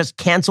 he can just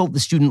cancel the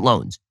student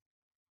loans.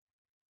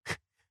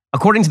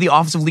 According to the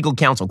Office of Legal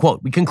Counsel,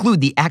 quote, we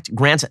conclude the act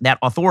grants that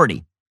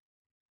authority.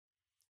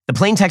 The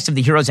plain text of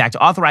the HEROES Act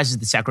authorizes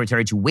the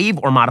Secretary to waive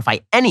or modify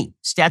any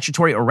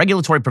statutory or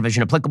regulatory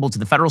provision applicable to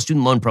the federal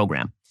student loan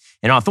program,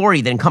 an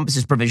authority that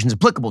encompasses provisions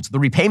applicable to the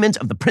repayment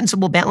of the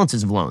principal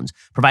balances of loans,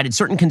 provided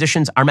certain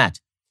conditions are met.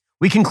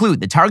 We conclude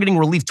that targeting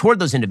relief toward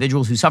those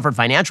individuals who suffered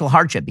financial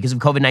hardship because of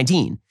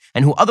COVID-19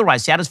 and who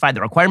otherwise satisfy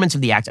the requirements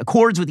of the Act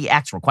accords with the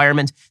Act's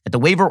requirement that the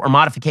waiver or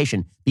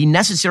modification be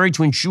necessary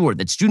to ensure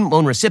that student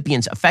loan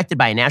recipients affected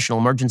by a national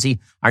emergency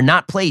are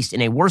not placed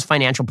in a worse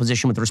financial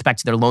position with respect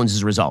to their loans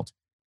as a result.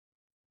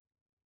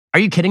 Are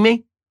you kidding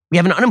me? We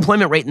have an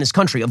unemployment rate in this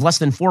country of less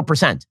than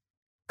 4%.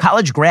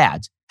 College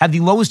grads have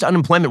the lowest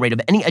unemployment rate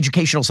of any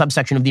educational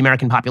subsection of the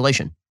American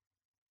population.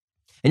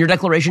 And your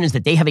declaration is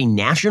that they have a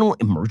national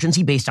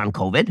emergency based on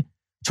COVID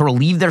to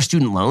relieve their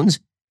student loans?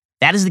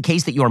 That is the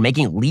case that you are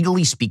making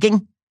legally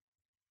speaking?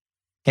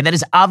 Okay, that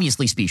is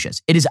obviously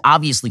specious. It is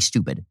obviously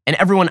stupid. And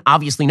everyone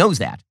obviously knows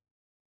that.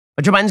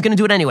 But Joe Biden's going to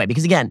do it anyway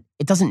because, again,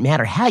 it doesn't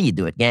matter how you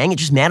do it, gang. It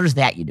just matters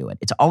that you do it.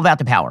 It's all about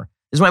the power.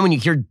 This is why when you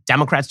hear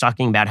Democrats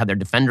talking about how they're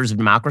defenders of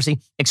democracy,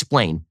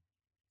 explain.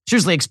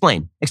 Seriously,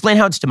 explain. Explain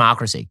how it's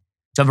democracy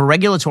to have a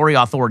regulatory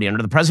authority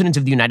under the President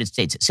of the United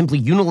States simply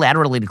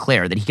unilaterally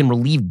declare that he can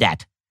relieve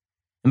debt.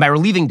 And by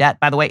relieving debt,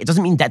 by the way, it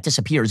doesn't mean debt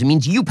disappears. It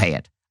means you pay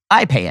it.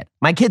 I pay it.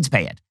 My kids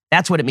pay it.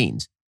 That's what it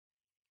means.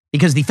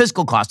 Because the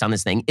fiscal cost on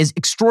this thing is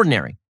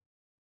extraordinary.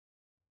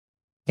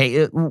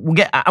 Okay,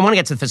 I want to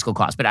get to the fiscal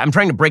cost, but I'm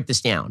trying to break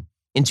this down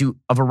into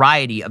a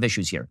variety of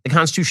issues here. The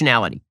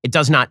constitutionality, it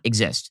does not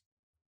exist.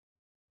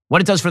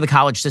 What it does for the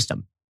college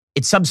system,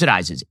 it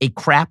subsidizes a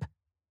crap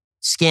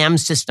scam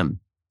system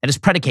that is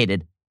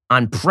predicated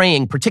on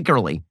preying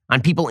particularly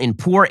on people in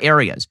poor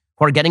areas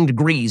who are getting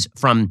degrees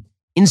from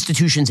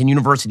institutions and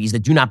universities that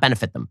do not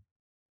benefit them.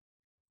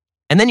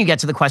 And then you get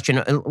to the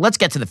question, let's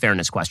get to the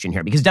fairness question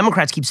here, because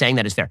Democrats keep saying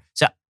that it's fair.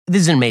 So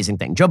this is an amazing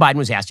thing. Joe Biden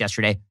was asked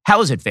yesterday,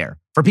 how is it fair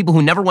for people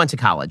who never went to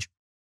college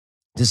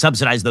to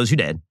subsidize those who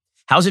did?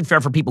 How is it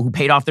fair for people who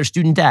paid off their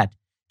student debt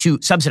to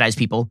subsidize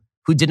people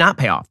who did not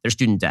pay off their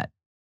student debt?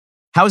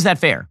 How is that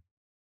fair?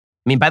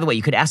 I mean, by the way,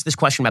 you could ask this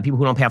question about people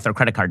who don't pay off their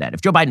credit card debt.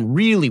 If Joe Biden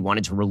really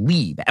wanted to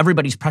relieve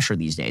everybody's pressure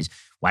these days,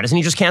 why doesn't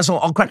he just cancel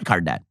all credit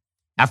card debt?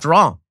 After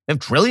all, we have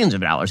trillions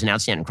of dollars in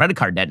outstanding credit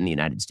card debt in the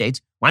United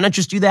States. Why not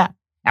just do that?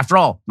 After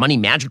all, money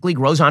magically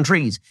grows on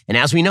trees. And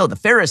as we know, the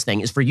fairest thing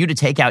is for you to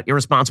take out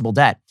irresponsible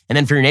debt and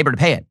then for your neighbor to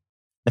pay it.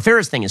 The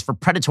fairest thing is for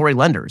predatory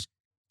lenders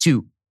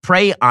to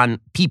prey on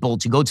people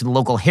to go to the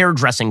local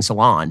hairdressing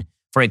salon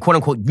for a quote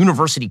unquote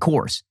university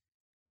course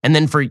and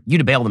then for you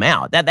to bail them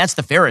out. That's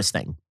the fairest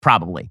thing,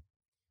 probably.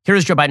 Here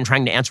is Joe Biden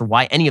trying to answer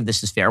why any of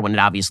this is fair when it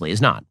obviously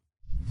is not.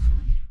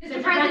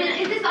 Mr.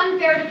 President, is this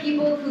unfair to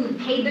people who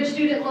paid their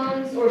student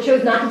loans or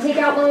chose not to take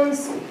out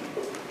loans?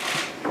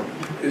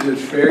 Is it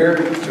fair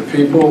to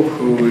people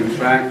who, in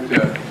fact,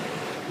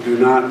 do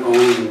not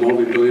own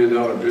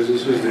multi-billion-dollar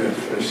businesses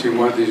if see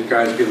why these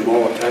guys get them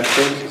all at tax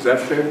breaks? Is that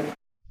fair?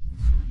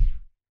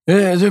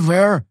 Is it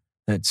fair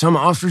that some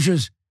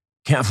ostriches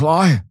can't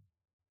fly?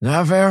 Is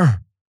that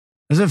fair?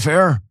 Is it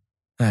fair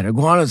that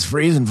iguanas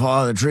freeze and fall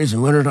out of the trees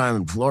in wintertime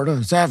in Florida?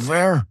 Is that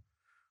fair?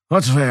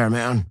 What's fair,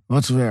 man?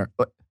 What's fair?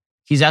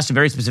 He's asked a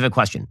very specific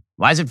question.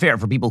 Why is it fair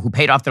for people who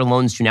paid off their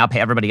loans to now pay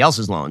everybody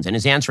else's loans? And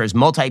his answer is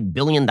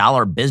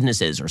multi-billion-dollar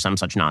businesses or some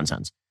such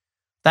nonsense.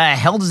 The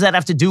hell does that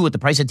have to do with the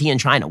price of tea in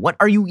China? What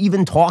are you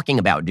even talking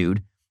about,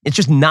 dude? It's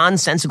just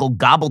nonsensical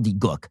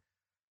gobbledygook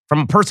from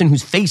a person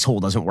whose face hole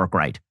doesn't work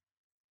right.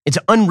 It's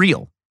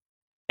unreal.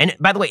 And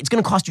by the way, it's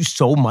going to cost you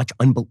so much.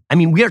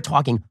 We are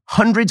talking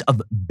hundreds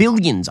of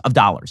billions of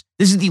dollars.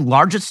 This is the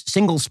largest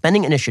single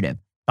spending initiative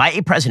by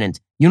a president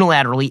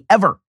unilaterally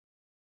ever.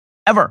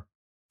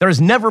 There has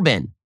never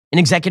been an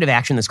executive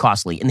action this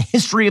costly in the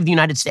history of the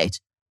United States,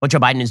 what Joe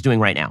Biden is doing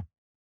right now.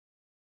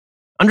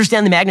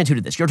 Understand the magnitude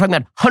of this. You're talking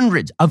about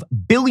hundreds of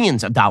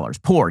billions of dollars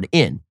poured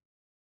in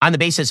on the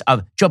basis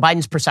of Joe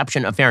Biden's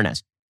perception of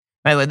fairness.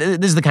 By the way,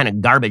 this is the kind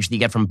of garbage that you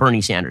get from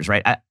Bernie Sanders,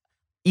 right?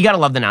 You got to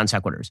love the non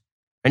sequiturs.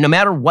 And no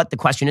matter what the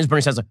question is,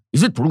 Bernie says,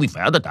 is it truly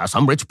fair that there are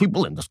some rich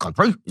people in this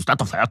country? Is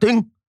that a fair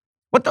thing?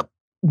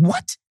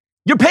 What?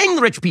 You're paying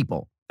the rich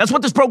people. That's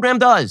what this program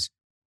does.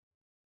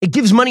 It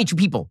gives money to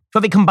people who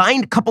have a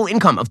combined couple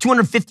income of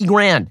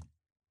 $250,000.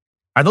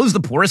 Are those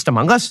the poorest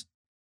among us?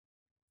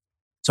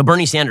 So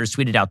Bernie Sanders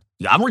tweeted out,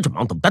 the average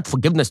amount of debt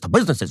forgiveness to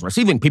businesses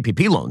receiving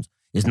PPP loans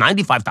is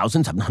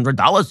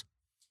 $95,700.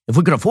 If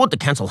we could afford to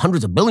cancel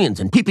hundreds of billions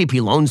in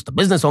PPP loans to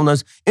business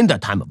owners in their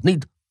time of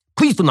need,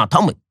 please do not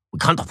tell me we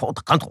can't afford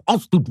to cancel all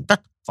student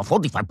debt for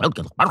 45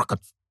 million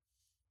Americans.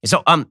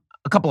 So a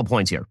couple of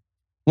points here.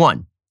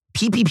 One,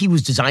 PPP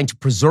was designed to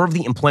preserve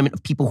the employment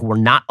of people who were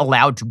not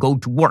allowed to go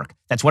to work.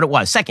 That's what it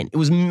was. Second, it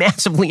was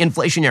massively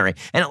inflationary,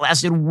 and it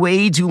lasted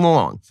way too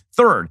long.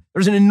 Third,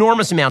 there's an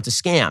enormous amount of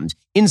scams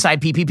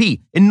inside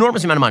PPP,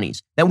 enormous amount of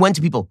monies that went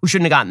to people who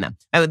shouldn't have gotten them.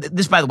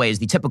 This, by the way, is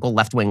the typical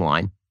left-wing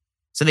line.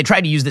 So they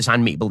tried to use this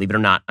on me, believe it or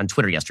not, on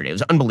Twitter yesterday. It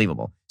was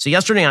unbelievable. So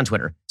yesterday on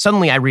Twitter,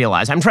 suddenly I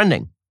realized I'm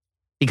trending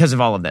because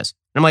of all of this.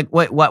 And I'm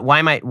like,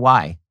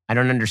 why? I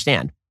don't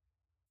understand.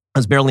 I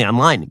was barely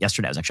online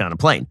yesterday. I was actually on a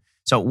plane.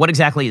 So what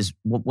exactly is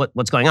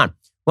what's going on?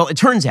 Well, it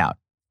turns out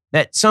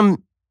that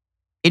some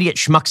idiot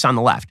schmucks on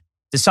the left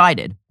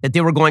decided that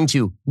they were going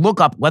to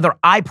look up whether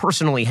I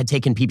personally had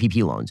taken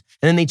PPP loans.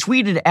 And then they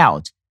tweeted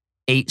out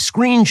a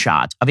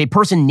screenshot of a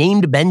person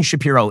named Ben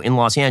Shapiro in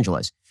Los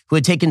Angeles who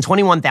had taken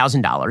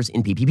 $21,000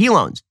 in PPP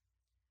loans.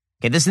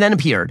 Okay, this then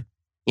appeared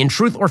in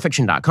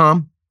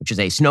truthaurfiction.com, which is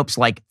a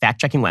Snopes-like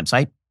fact-checking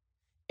website,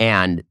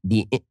 and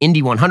the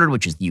Indy 100,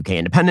 which is the UK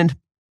Independent,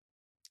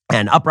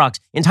 and Uproxx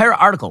entire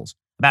articles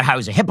about how I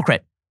was a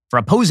hypocrite for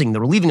opposing the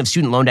relieving of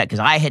student loan debt because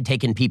I had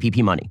taken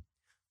PPP money.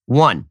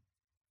 One,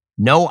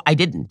 no, I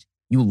didn't.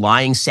 You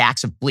lying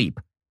sacks of bleep.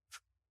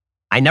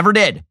 I never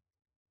did.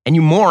 And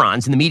you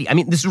morons in the media. I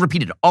mean, this is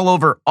repeated all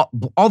over.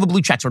 All the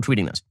blue checks are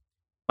tweeting this.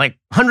 Like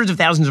hundreds of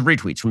thousands of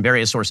retweets from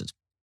various sources.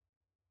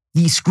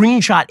 The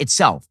screenshot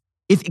itself,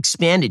 if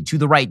expanded to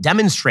the right,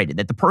 demonstrated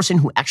that the person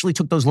who actually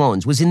took those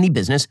loans was in the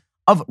business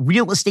of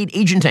real estate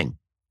agenting,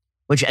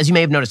 which, as you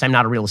may have noticed, I'm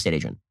not a real estate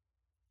agent.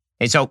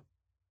 Okay, so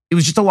it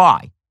was just a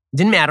lie. It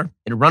didn't matter.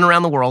 It had run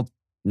around the world.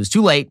 It was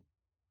too late.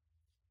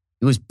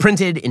 It was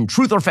printed in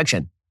Truth or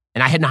Fiction,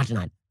 and I had not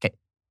denied it. Okay.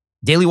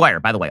 Daily Wire,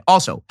 by the way,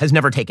 also has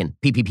never taken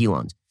PPP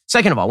loans.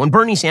 Second of all, when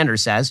Bernie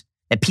Sanders says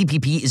that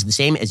PPP is the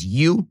same as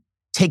you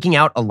taking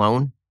out a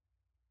loan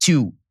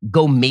to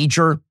go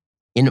major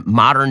in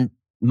modern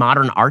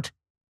art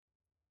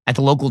at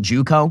the local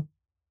JUCO,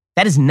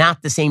 That is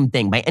not the same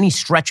thing by any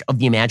stretch of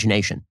the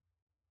imagination.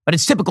 But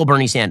it's typical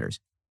Bernie Sanders.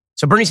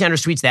 So Bernie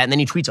Sanders tweets that, and then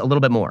he tweets a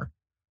little bit more.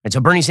 And so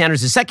Bernie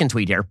Sanders' second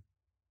tweet here,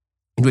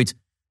 he tweets,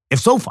 if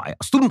SoFi,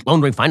 a student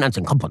loan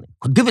refinancing company,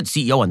 could give its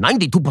CEO a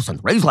 92%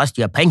 raise last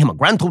year, paying him a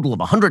grand total of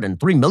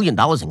 $103 million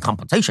in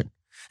compensation,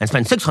 and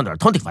spend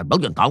 $625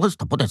 million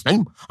to put his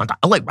name on the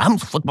LA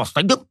Rams football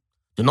stadium, do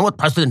you know what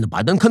President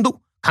Biden can do?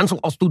 Cancel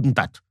all student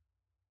debt.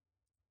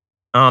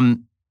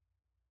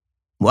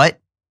 What?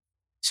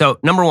 So,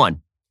 number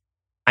one,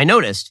 I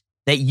noticed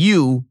that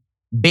you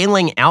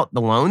bailing out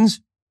the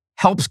loans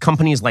helps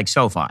companies like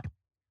SoFi.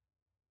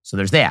 So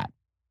there's that.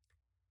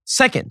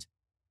 Second,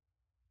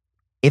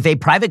 if a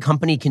private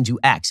company can do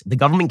X, the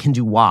government can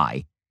do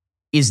Y,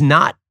 is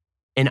not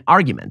an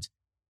argument.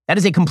 That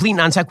is a complete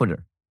non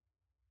sequitur.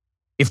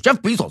 If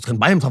Jeff Bezos can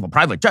buy himself a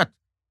private jet,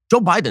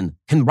 Joe Biden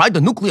can ride the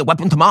nuclear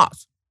weapon to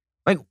Mars.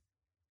 Like,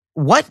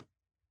 what?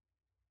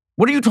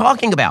 What are you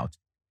talking about?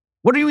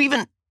 What are you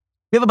even...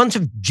 We have a bunch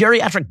of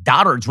geriatric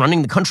dotards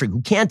running the country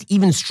who can't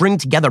even string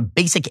together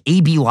basic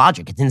A-B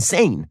logic. It's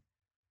insane.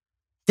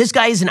 This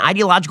guy is an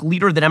ideological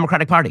leader of the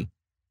Democratic Party.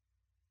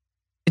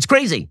 It's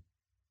crazy.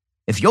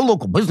 If your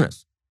local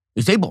business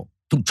is able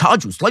to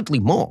charge you slightly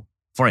more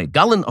for a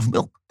gallon of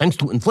milk thanks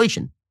to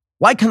inflation,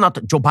 why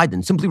cannot Joe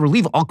Biden simply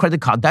relieve all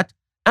credit card debt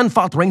and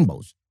fart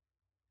rainbows?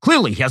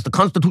 Clearly, he has the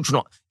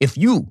constitutional... If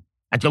you,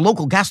 at your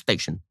local gas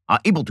station, are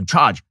able to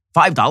charge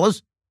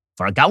 $5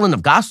 for a gallon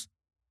of gas,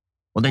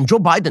 well, then Joe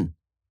Biden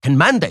can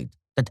mandate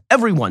that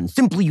everyone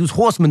simply use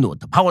horse manure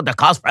to power their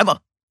cars forever,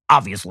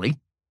 obviously.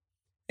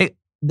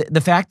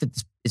 The fact that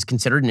this is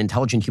considered an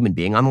intelligent human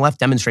being on the left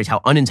demonstrates how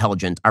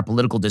unintelligent our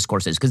political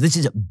discourse is, because this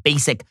is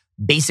basic,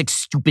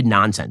 stupid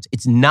nonsense.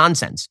 It's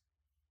nonsense.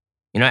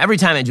 You know, every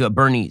time I do a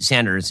Bernie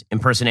Sanders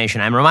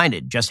impersonation, I'm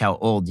reminded just how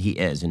old he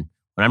is. And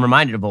when I'm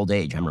reminded of old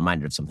age, I'm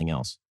reminded of something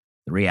else.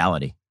 The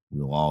reality,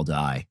 we will all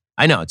die.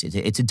 I know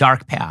it's a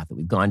dark path that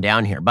we've gone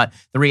down here, but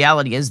the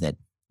reality is that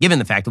given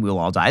the fact that we will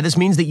all die, this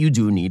means that you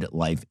do need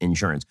life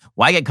insurance.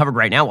 Why get covered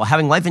right now? Well,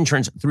 having life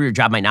insurance through your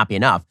job might not be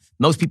enough.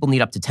 Most people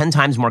need up to 10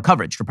 times more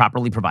coverage to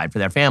properly provide for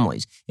their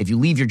families. If you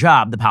leave your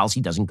job, the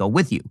policy doesn't go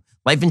with you.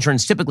 Life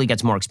insurance typically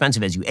gets more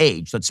expensive as you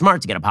age, so it's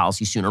smart to get a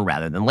policy sooner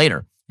rather than later.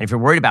 And if you're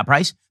worried about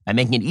price, by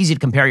making it easy to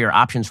compare your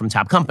options from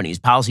top companies,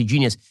 Policy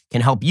Genius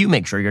can help you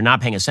make sure you're not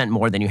paying a cent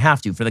more than you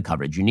have to for the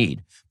coverage you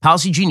need.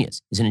 Policy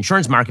Genius is an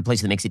insurance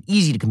marketplace that makes it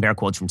easy to compare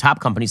quotes from top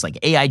companies like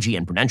AIG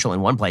and Prudential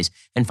in one place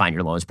and find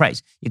your lowest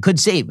price. You could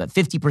save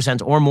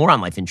 50% or more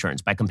on life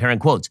insurance by comparing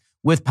quotes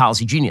with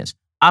Policy Genius.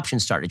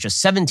 Options start at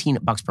just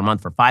 $17 per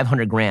month for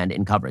 $500,000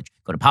 in coverage.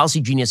 Go to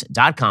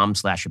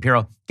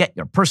policygenius.com/Shapiro. Get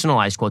your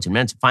personalized quotes in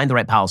minutes. Find the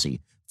right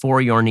policy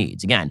for your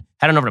needs. Again,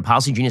 head on over to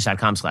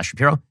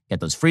policygenius.com/Shapiro. Get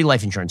those free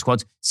life insurance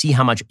quotes. See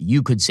how much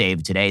you could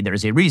save today. There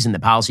is a reason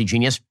that Policy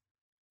Genius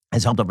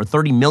has helped over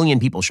 30 million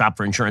people shop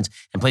for insurance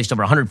and placed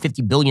over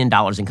 $150 billion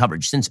in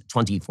coverage since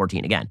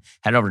 2014. Again,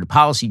 head over to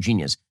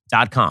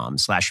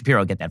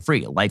policygenius.com/Shapiro. Get that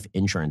free life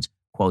insurance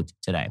quote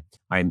today.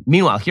 All right.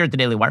 Meanwhile, here at the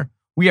Daily Wire,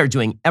 we are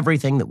doing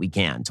everything that we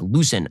can to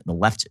loosen the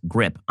left's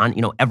grip on,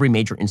 every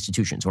major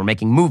institution. So we're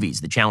making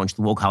movies that challenge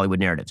the woke Hollywood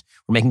narratives.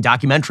 We're making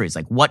documentaries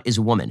like What is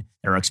a Woman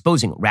that are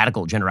exposing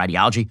radical gender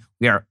ideology.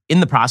 We are in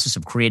the process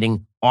of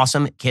creating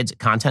awesome kids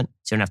content,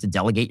 so you don't have to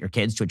delegate your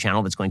kids to a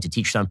channel that's going to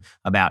teach them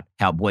about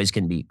how boys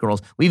can be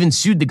girls. We even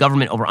sued the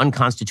government over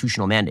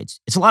unconstitutional mandates.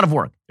 It's a lot of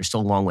work. There's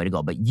still a long way to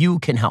go, but you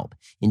can help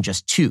in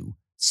just 2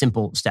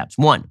 simple steps.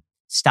 1,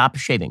 stop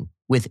shaving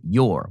with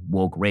your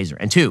woke razor.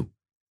 And 2,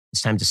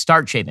 it's time to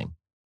start shaving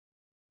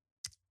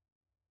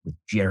with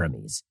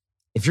Jeremy's.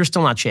 If you're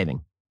still not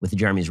shaving with the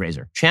Jeremy's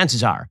razor,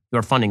 chances are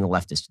you're funding the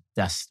leftist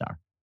Death Star.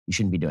 You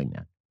shouldn't be doing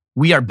that.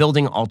 We are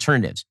building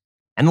alternatives.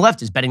 And the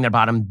left is betting their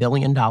bottom $1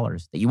 billion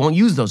that you won't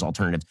use those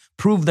alternatives.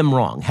 Prove them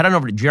wrong. Head on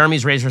over to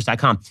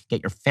jeremy'srazors.com.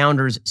 Get your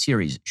Founders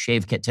Series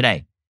shave kit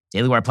today.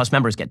 Daily Wire Plus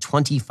members get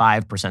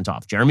 25%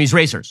 off. Jeremy's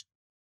Razors.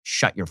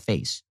 Shut your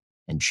face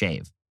and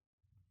shave.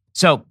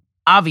 So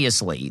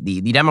obviously,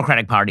 the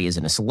Democratic Party is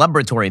in a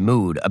celebratory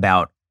mood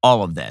about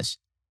all of this.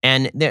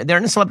 And they're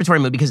in a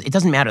celebratory mood because it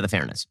doesn't matter the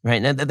fairness,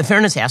 right? Now, the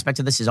fairness aspect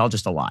of this is all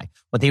just a lie.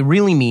 What they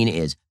really mean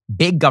is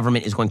big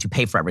government is going to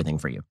pay for everything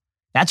for you.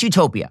 That's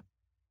utopia.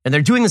 And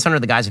they're doing this under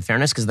the guise of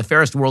fairness because the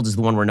fairest world is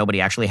the one where nobody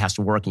actually has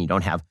to work and you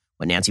don't have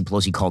what Nancy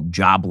Pelosi called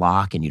job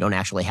lock and you don't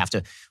actually have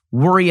to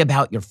worry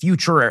about your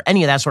future or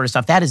any of that sort of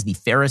stuff. That is the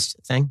fairest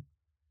thing.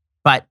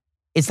 But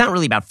it's not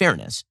really about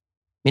fairness.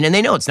 I mean, and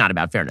they know it's not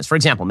about fairness. For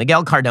example,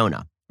 Miguel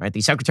Cardona, right, the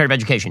Secretary of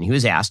Education, he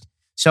was asked,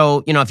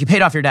 so, if you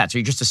paid off your debts, are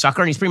you just a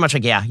sucker? And he's pretty much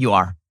like, yeah, you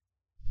are.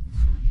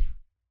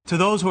 To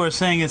those who are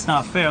saying it's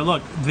not fair,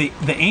 look, the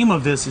aim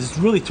of this is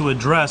really to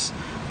address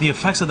the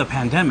effects of the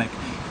pandemic.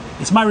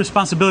 It's my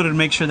responsibility to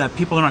make sure that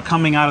people are not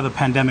coming out of the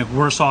pandemic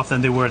worse off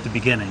than they were at the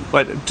beginning.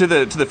 But to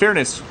the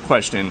fairness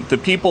question, the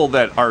people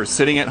that are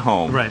sitting at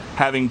home, right,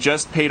 having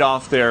just paid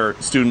off their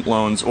student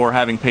loans or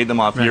having paid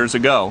them off years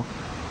ago,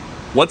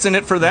 what's in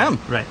it for them?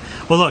 Right.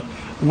 Well, look,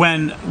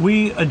 when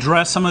we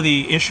address some of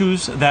the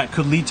issues that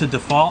could lead to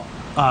default,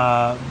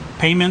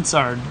 payments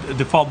or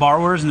default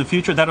borrowers in the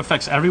future. That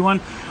affects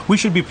everyone. We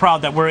should be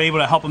proud that we're able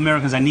to help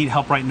Americans that need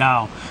help right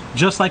now,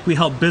 just like we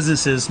help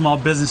businesses, small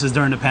businesses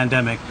during the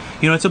pandemic.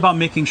 It's about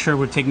making sure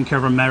we're taking care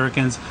of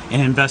Americans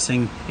and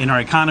investing in our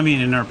economy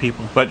and in our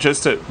people. But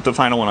just the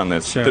final one on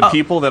this, Sure. the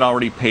people that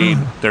already paid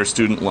their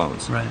student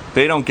loans, Right.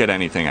 they don't get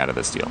anything out of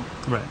this deal.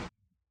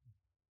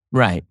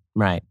 Right.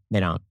 Right. They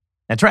don't.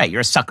 That's right.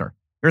 You're a sucker.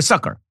 You're a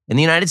sucker. In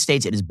the United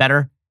States, it is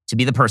better to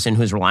be the person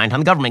who's reliant on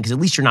the government because at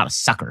least you're not a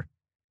sucker.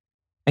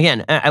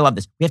 Again, I love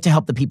this. We have to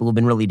help the people who've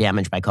been really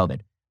damaged by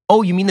COVID.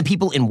 Oh, you mean the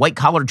people in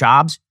white-collar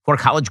jobs who are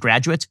college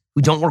graduates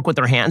who don't work with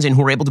their hands and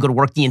who were able to go to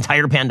work the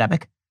entire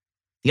pandemic?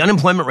 The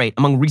unemployment rate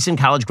among recent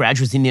college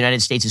graduates in the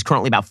United States is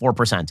currently about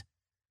 4%.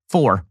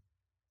 4.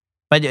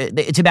 But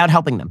it's about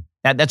helping them.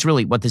 That's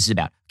really what this is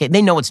about. Okay,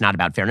 they know it's not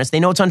about fairness. They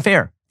know it's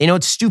unfair. They know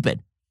it's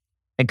stupid.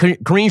 And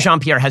Karine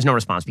Jean-Pierre has no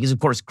response because, of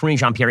course, Karine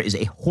Jean-Pierre is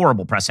a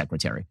horrible press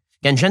secretary.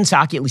 Again, Jen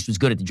Psaki at least was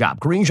good at the job.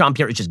 Karine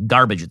Jean-Pierre is just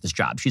garbage at this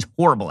job. She's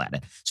horrible at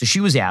it. So she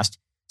was asked,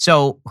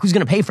 so who's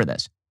going to pay for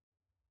this?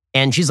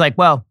 And she's like,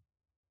 well,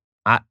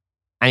 I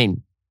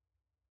mean,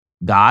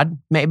 God,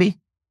 maybe?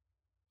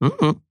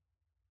 Mm-hmm.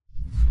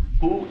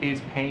 Who is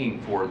paying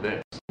for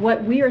this?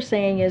 What we are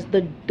saying is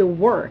the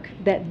work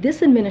that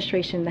this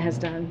administration has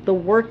done, the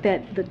work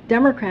that the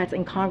Democrats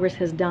in Congress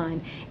has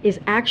done is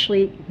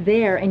actually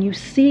there. And you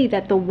see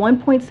that the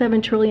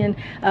 1.7 trillion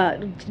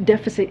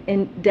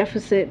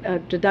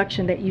deficit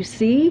deduction that you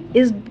see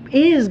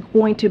is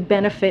going to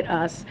benefit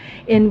us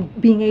in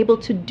being able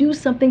to do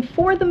something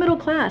for the middle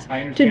class,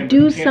 to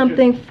do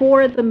something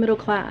for the middle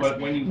class.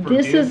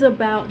 This is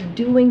about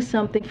doing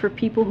something for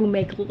people who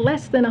make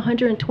less than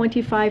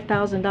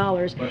 $125,000.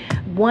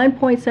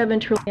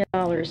 $1.7 trillion.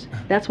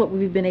 That's what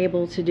we've been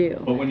able to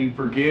do. But when you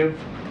forgive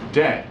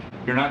debt,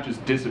 you're not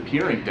just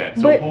disappearing debt.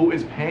 So who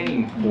is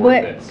paying for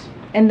this?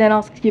 And then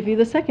I'll give you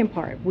the second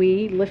part.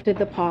 We lifted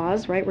the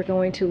pause, right? We're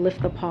going to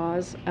lift the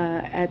pause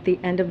at the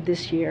end of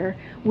this year,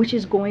 which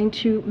is going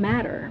to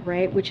matter,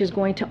 right? Which is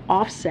going to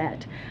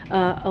offset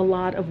a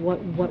lot of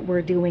what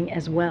we're doing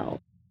as well.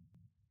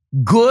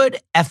 Good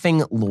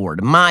effing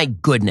Lord. My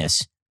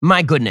goodness.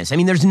 My goodness. I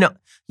mean, there's no...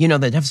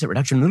 the deficit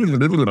reduction,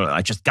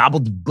 I just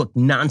gobbledygook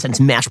nonsense,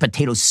 mashed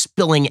potatoes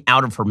spilling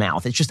out of her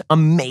mouth. It's just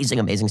amazing,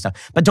 amazing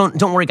stuff. But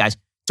don't worry, guys.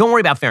 Don't worry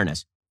about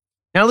fairness.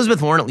 Now,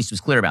 Elizabeth Warren at least was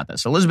clear about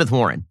this. So Elizabeth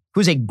Warren,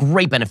 who's a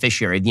great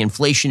beneficiary of the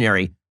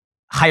inflationary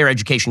higher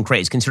education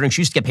craze, considering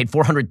she used to get paid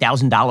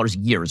 $400,000 a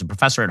year as a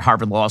professor at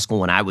Harvard Law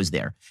School when I was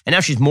there. And now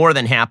she's more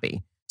than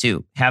happy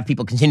to have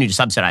people continue to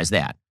subsidize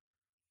that.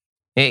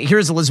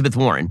 Here's Elizabeth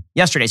Warren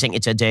yesterday saying,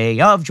 it's a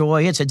day of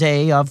joy, it's a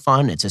day of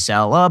fun, it's a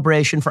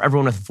celebration for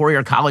everyone with a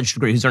 4-year college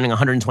degree who's earning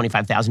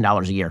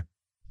 $125,000 a year.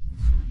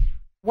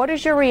 What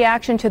is your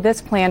reaction to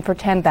this plan for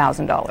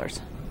 $10,000?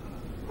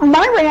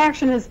 My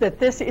reaction is that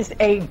this is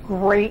a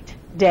great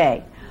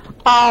day.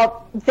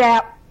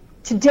 That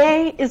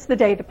today is the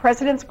day the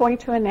president's going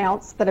to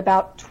announce that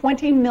about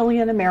 20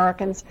 million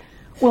Americans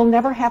will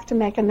never have to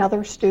make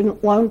another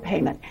student loan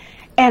payment.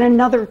 And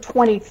another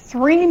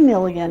 23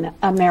 million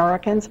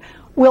Americans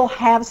will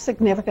have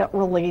significant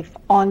relief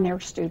on their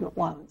student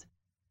loans.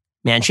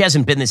 Man, she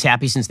hasn't been this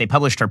happy since they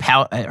published her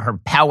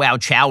powwow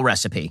chow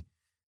recipe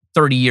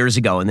 30 years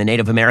ago in the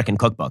Native American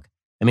cookbook.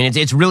 I mean,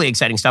 it's really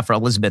exciting stuff for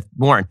Elizabeth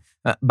Warren.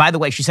 By the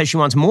way, she says she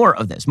wants more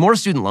of this, more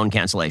student loan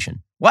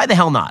cancellation. Why the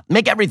hell not?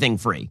 Make everything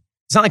free.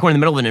 It's not like we're in the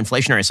middle of an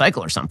inflationary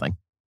cycle or something.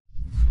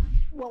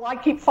 Will I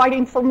keep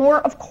fighting for more?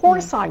 Of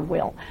course I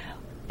will.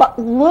 But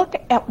look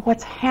at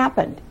what's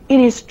happened. It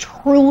is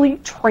truly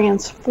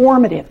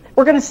transformative.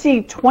 We're going to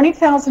see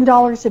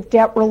 $20,000 of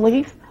debt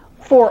relief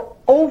for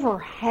over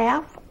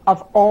half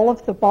of all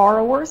of the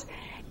borrowers,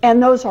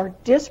 and those are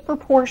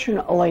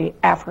disproportionately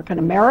African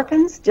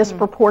Americans,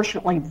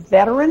 disproportionately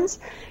veterans,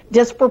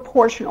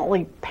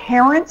 disproportionately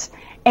parents,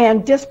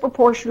 and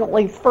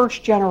disproportionately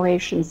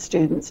first-generation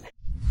students.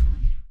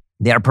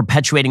 They are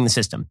perpetuating the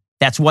system.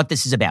 That's what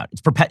this is about.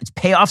 It's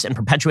payoffs and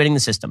perpetuating the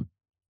system.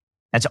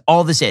 That's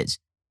all this is.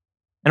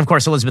 And of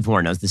course, Elizabeth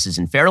Warren knows this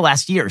isn't fair.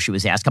 Last year, she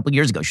was asked, a couple of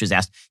years ago, she was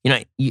asked,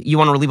 you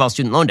want to relieve all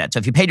student loan debt. So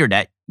if you paid your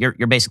debt,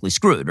 you're basically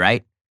screwed,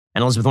 right?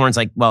 And Elizabeth Warren's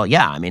like, well,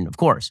 yeah, I mean, of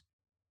course.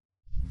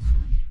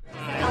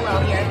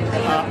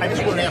 I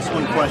just want to ask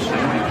one question.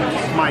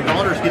 My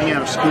daughter's getting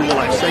out of school.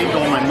 I've saved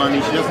all my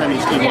money. She doesn't have any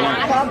student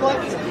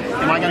loans.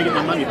 Am I going to get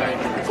my money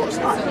back? Of course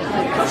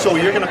not. So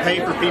you're going to pay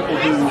for people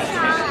who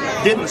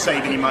didn't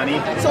save any money,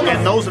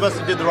 and those of us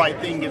that did the right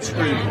thing get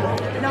screwed.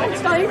 No,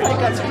 it's not anybody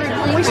got screwed.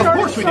 When we started, of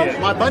course we did.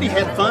 My buddy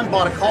had fun,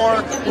 bought a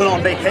car, went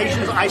on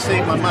vacations. I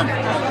saved my money.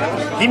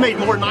 He made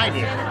more than I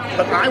did.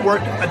 But I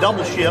worked a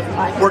double shift,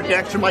 worked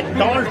extra. My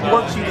daughter's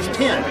worksheet is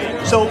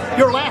 10. So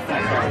you're laughing.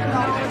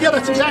 Yeah,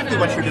 that's exactly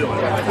what you're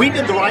doing. We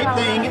did the right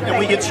thing, and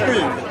we get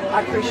screwed.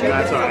 I appreciate it.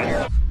 That's all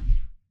right.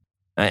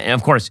 And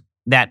of course,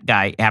 that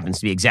guy happens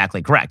to be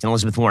exactly correct. And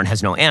Elizabeth Warren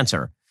has no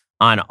answer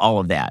on all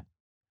of that.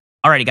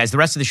 Alrighty, guys, the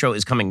rest of the show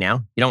is coming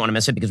now. You don't want to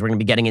miss it because we're going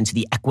to be getting into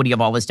the equity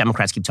of all this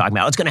Democrats keep talking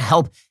about. It's going to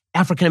help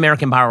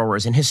African-American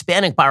borrowers and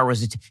Hispanic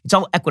borrowers. It's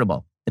all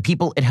equitable. The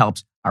people it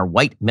helps are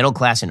white,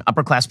 middle-class, and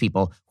upper-class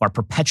people who are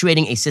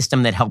perpetuating a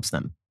system that helps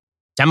them.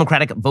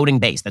 Democratic voting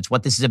base. That's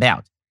what this is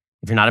about.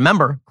 If you're not a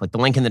member, click the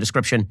link in the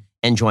description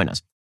and join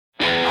us.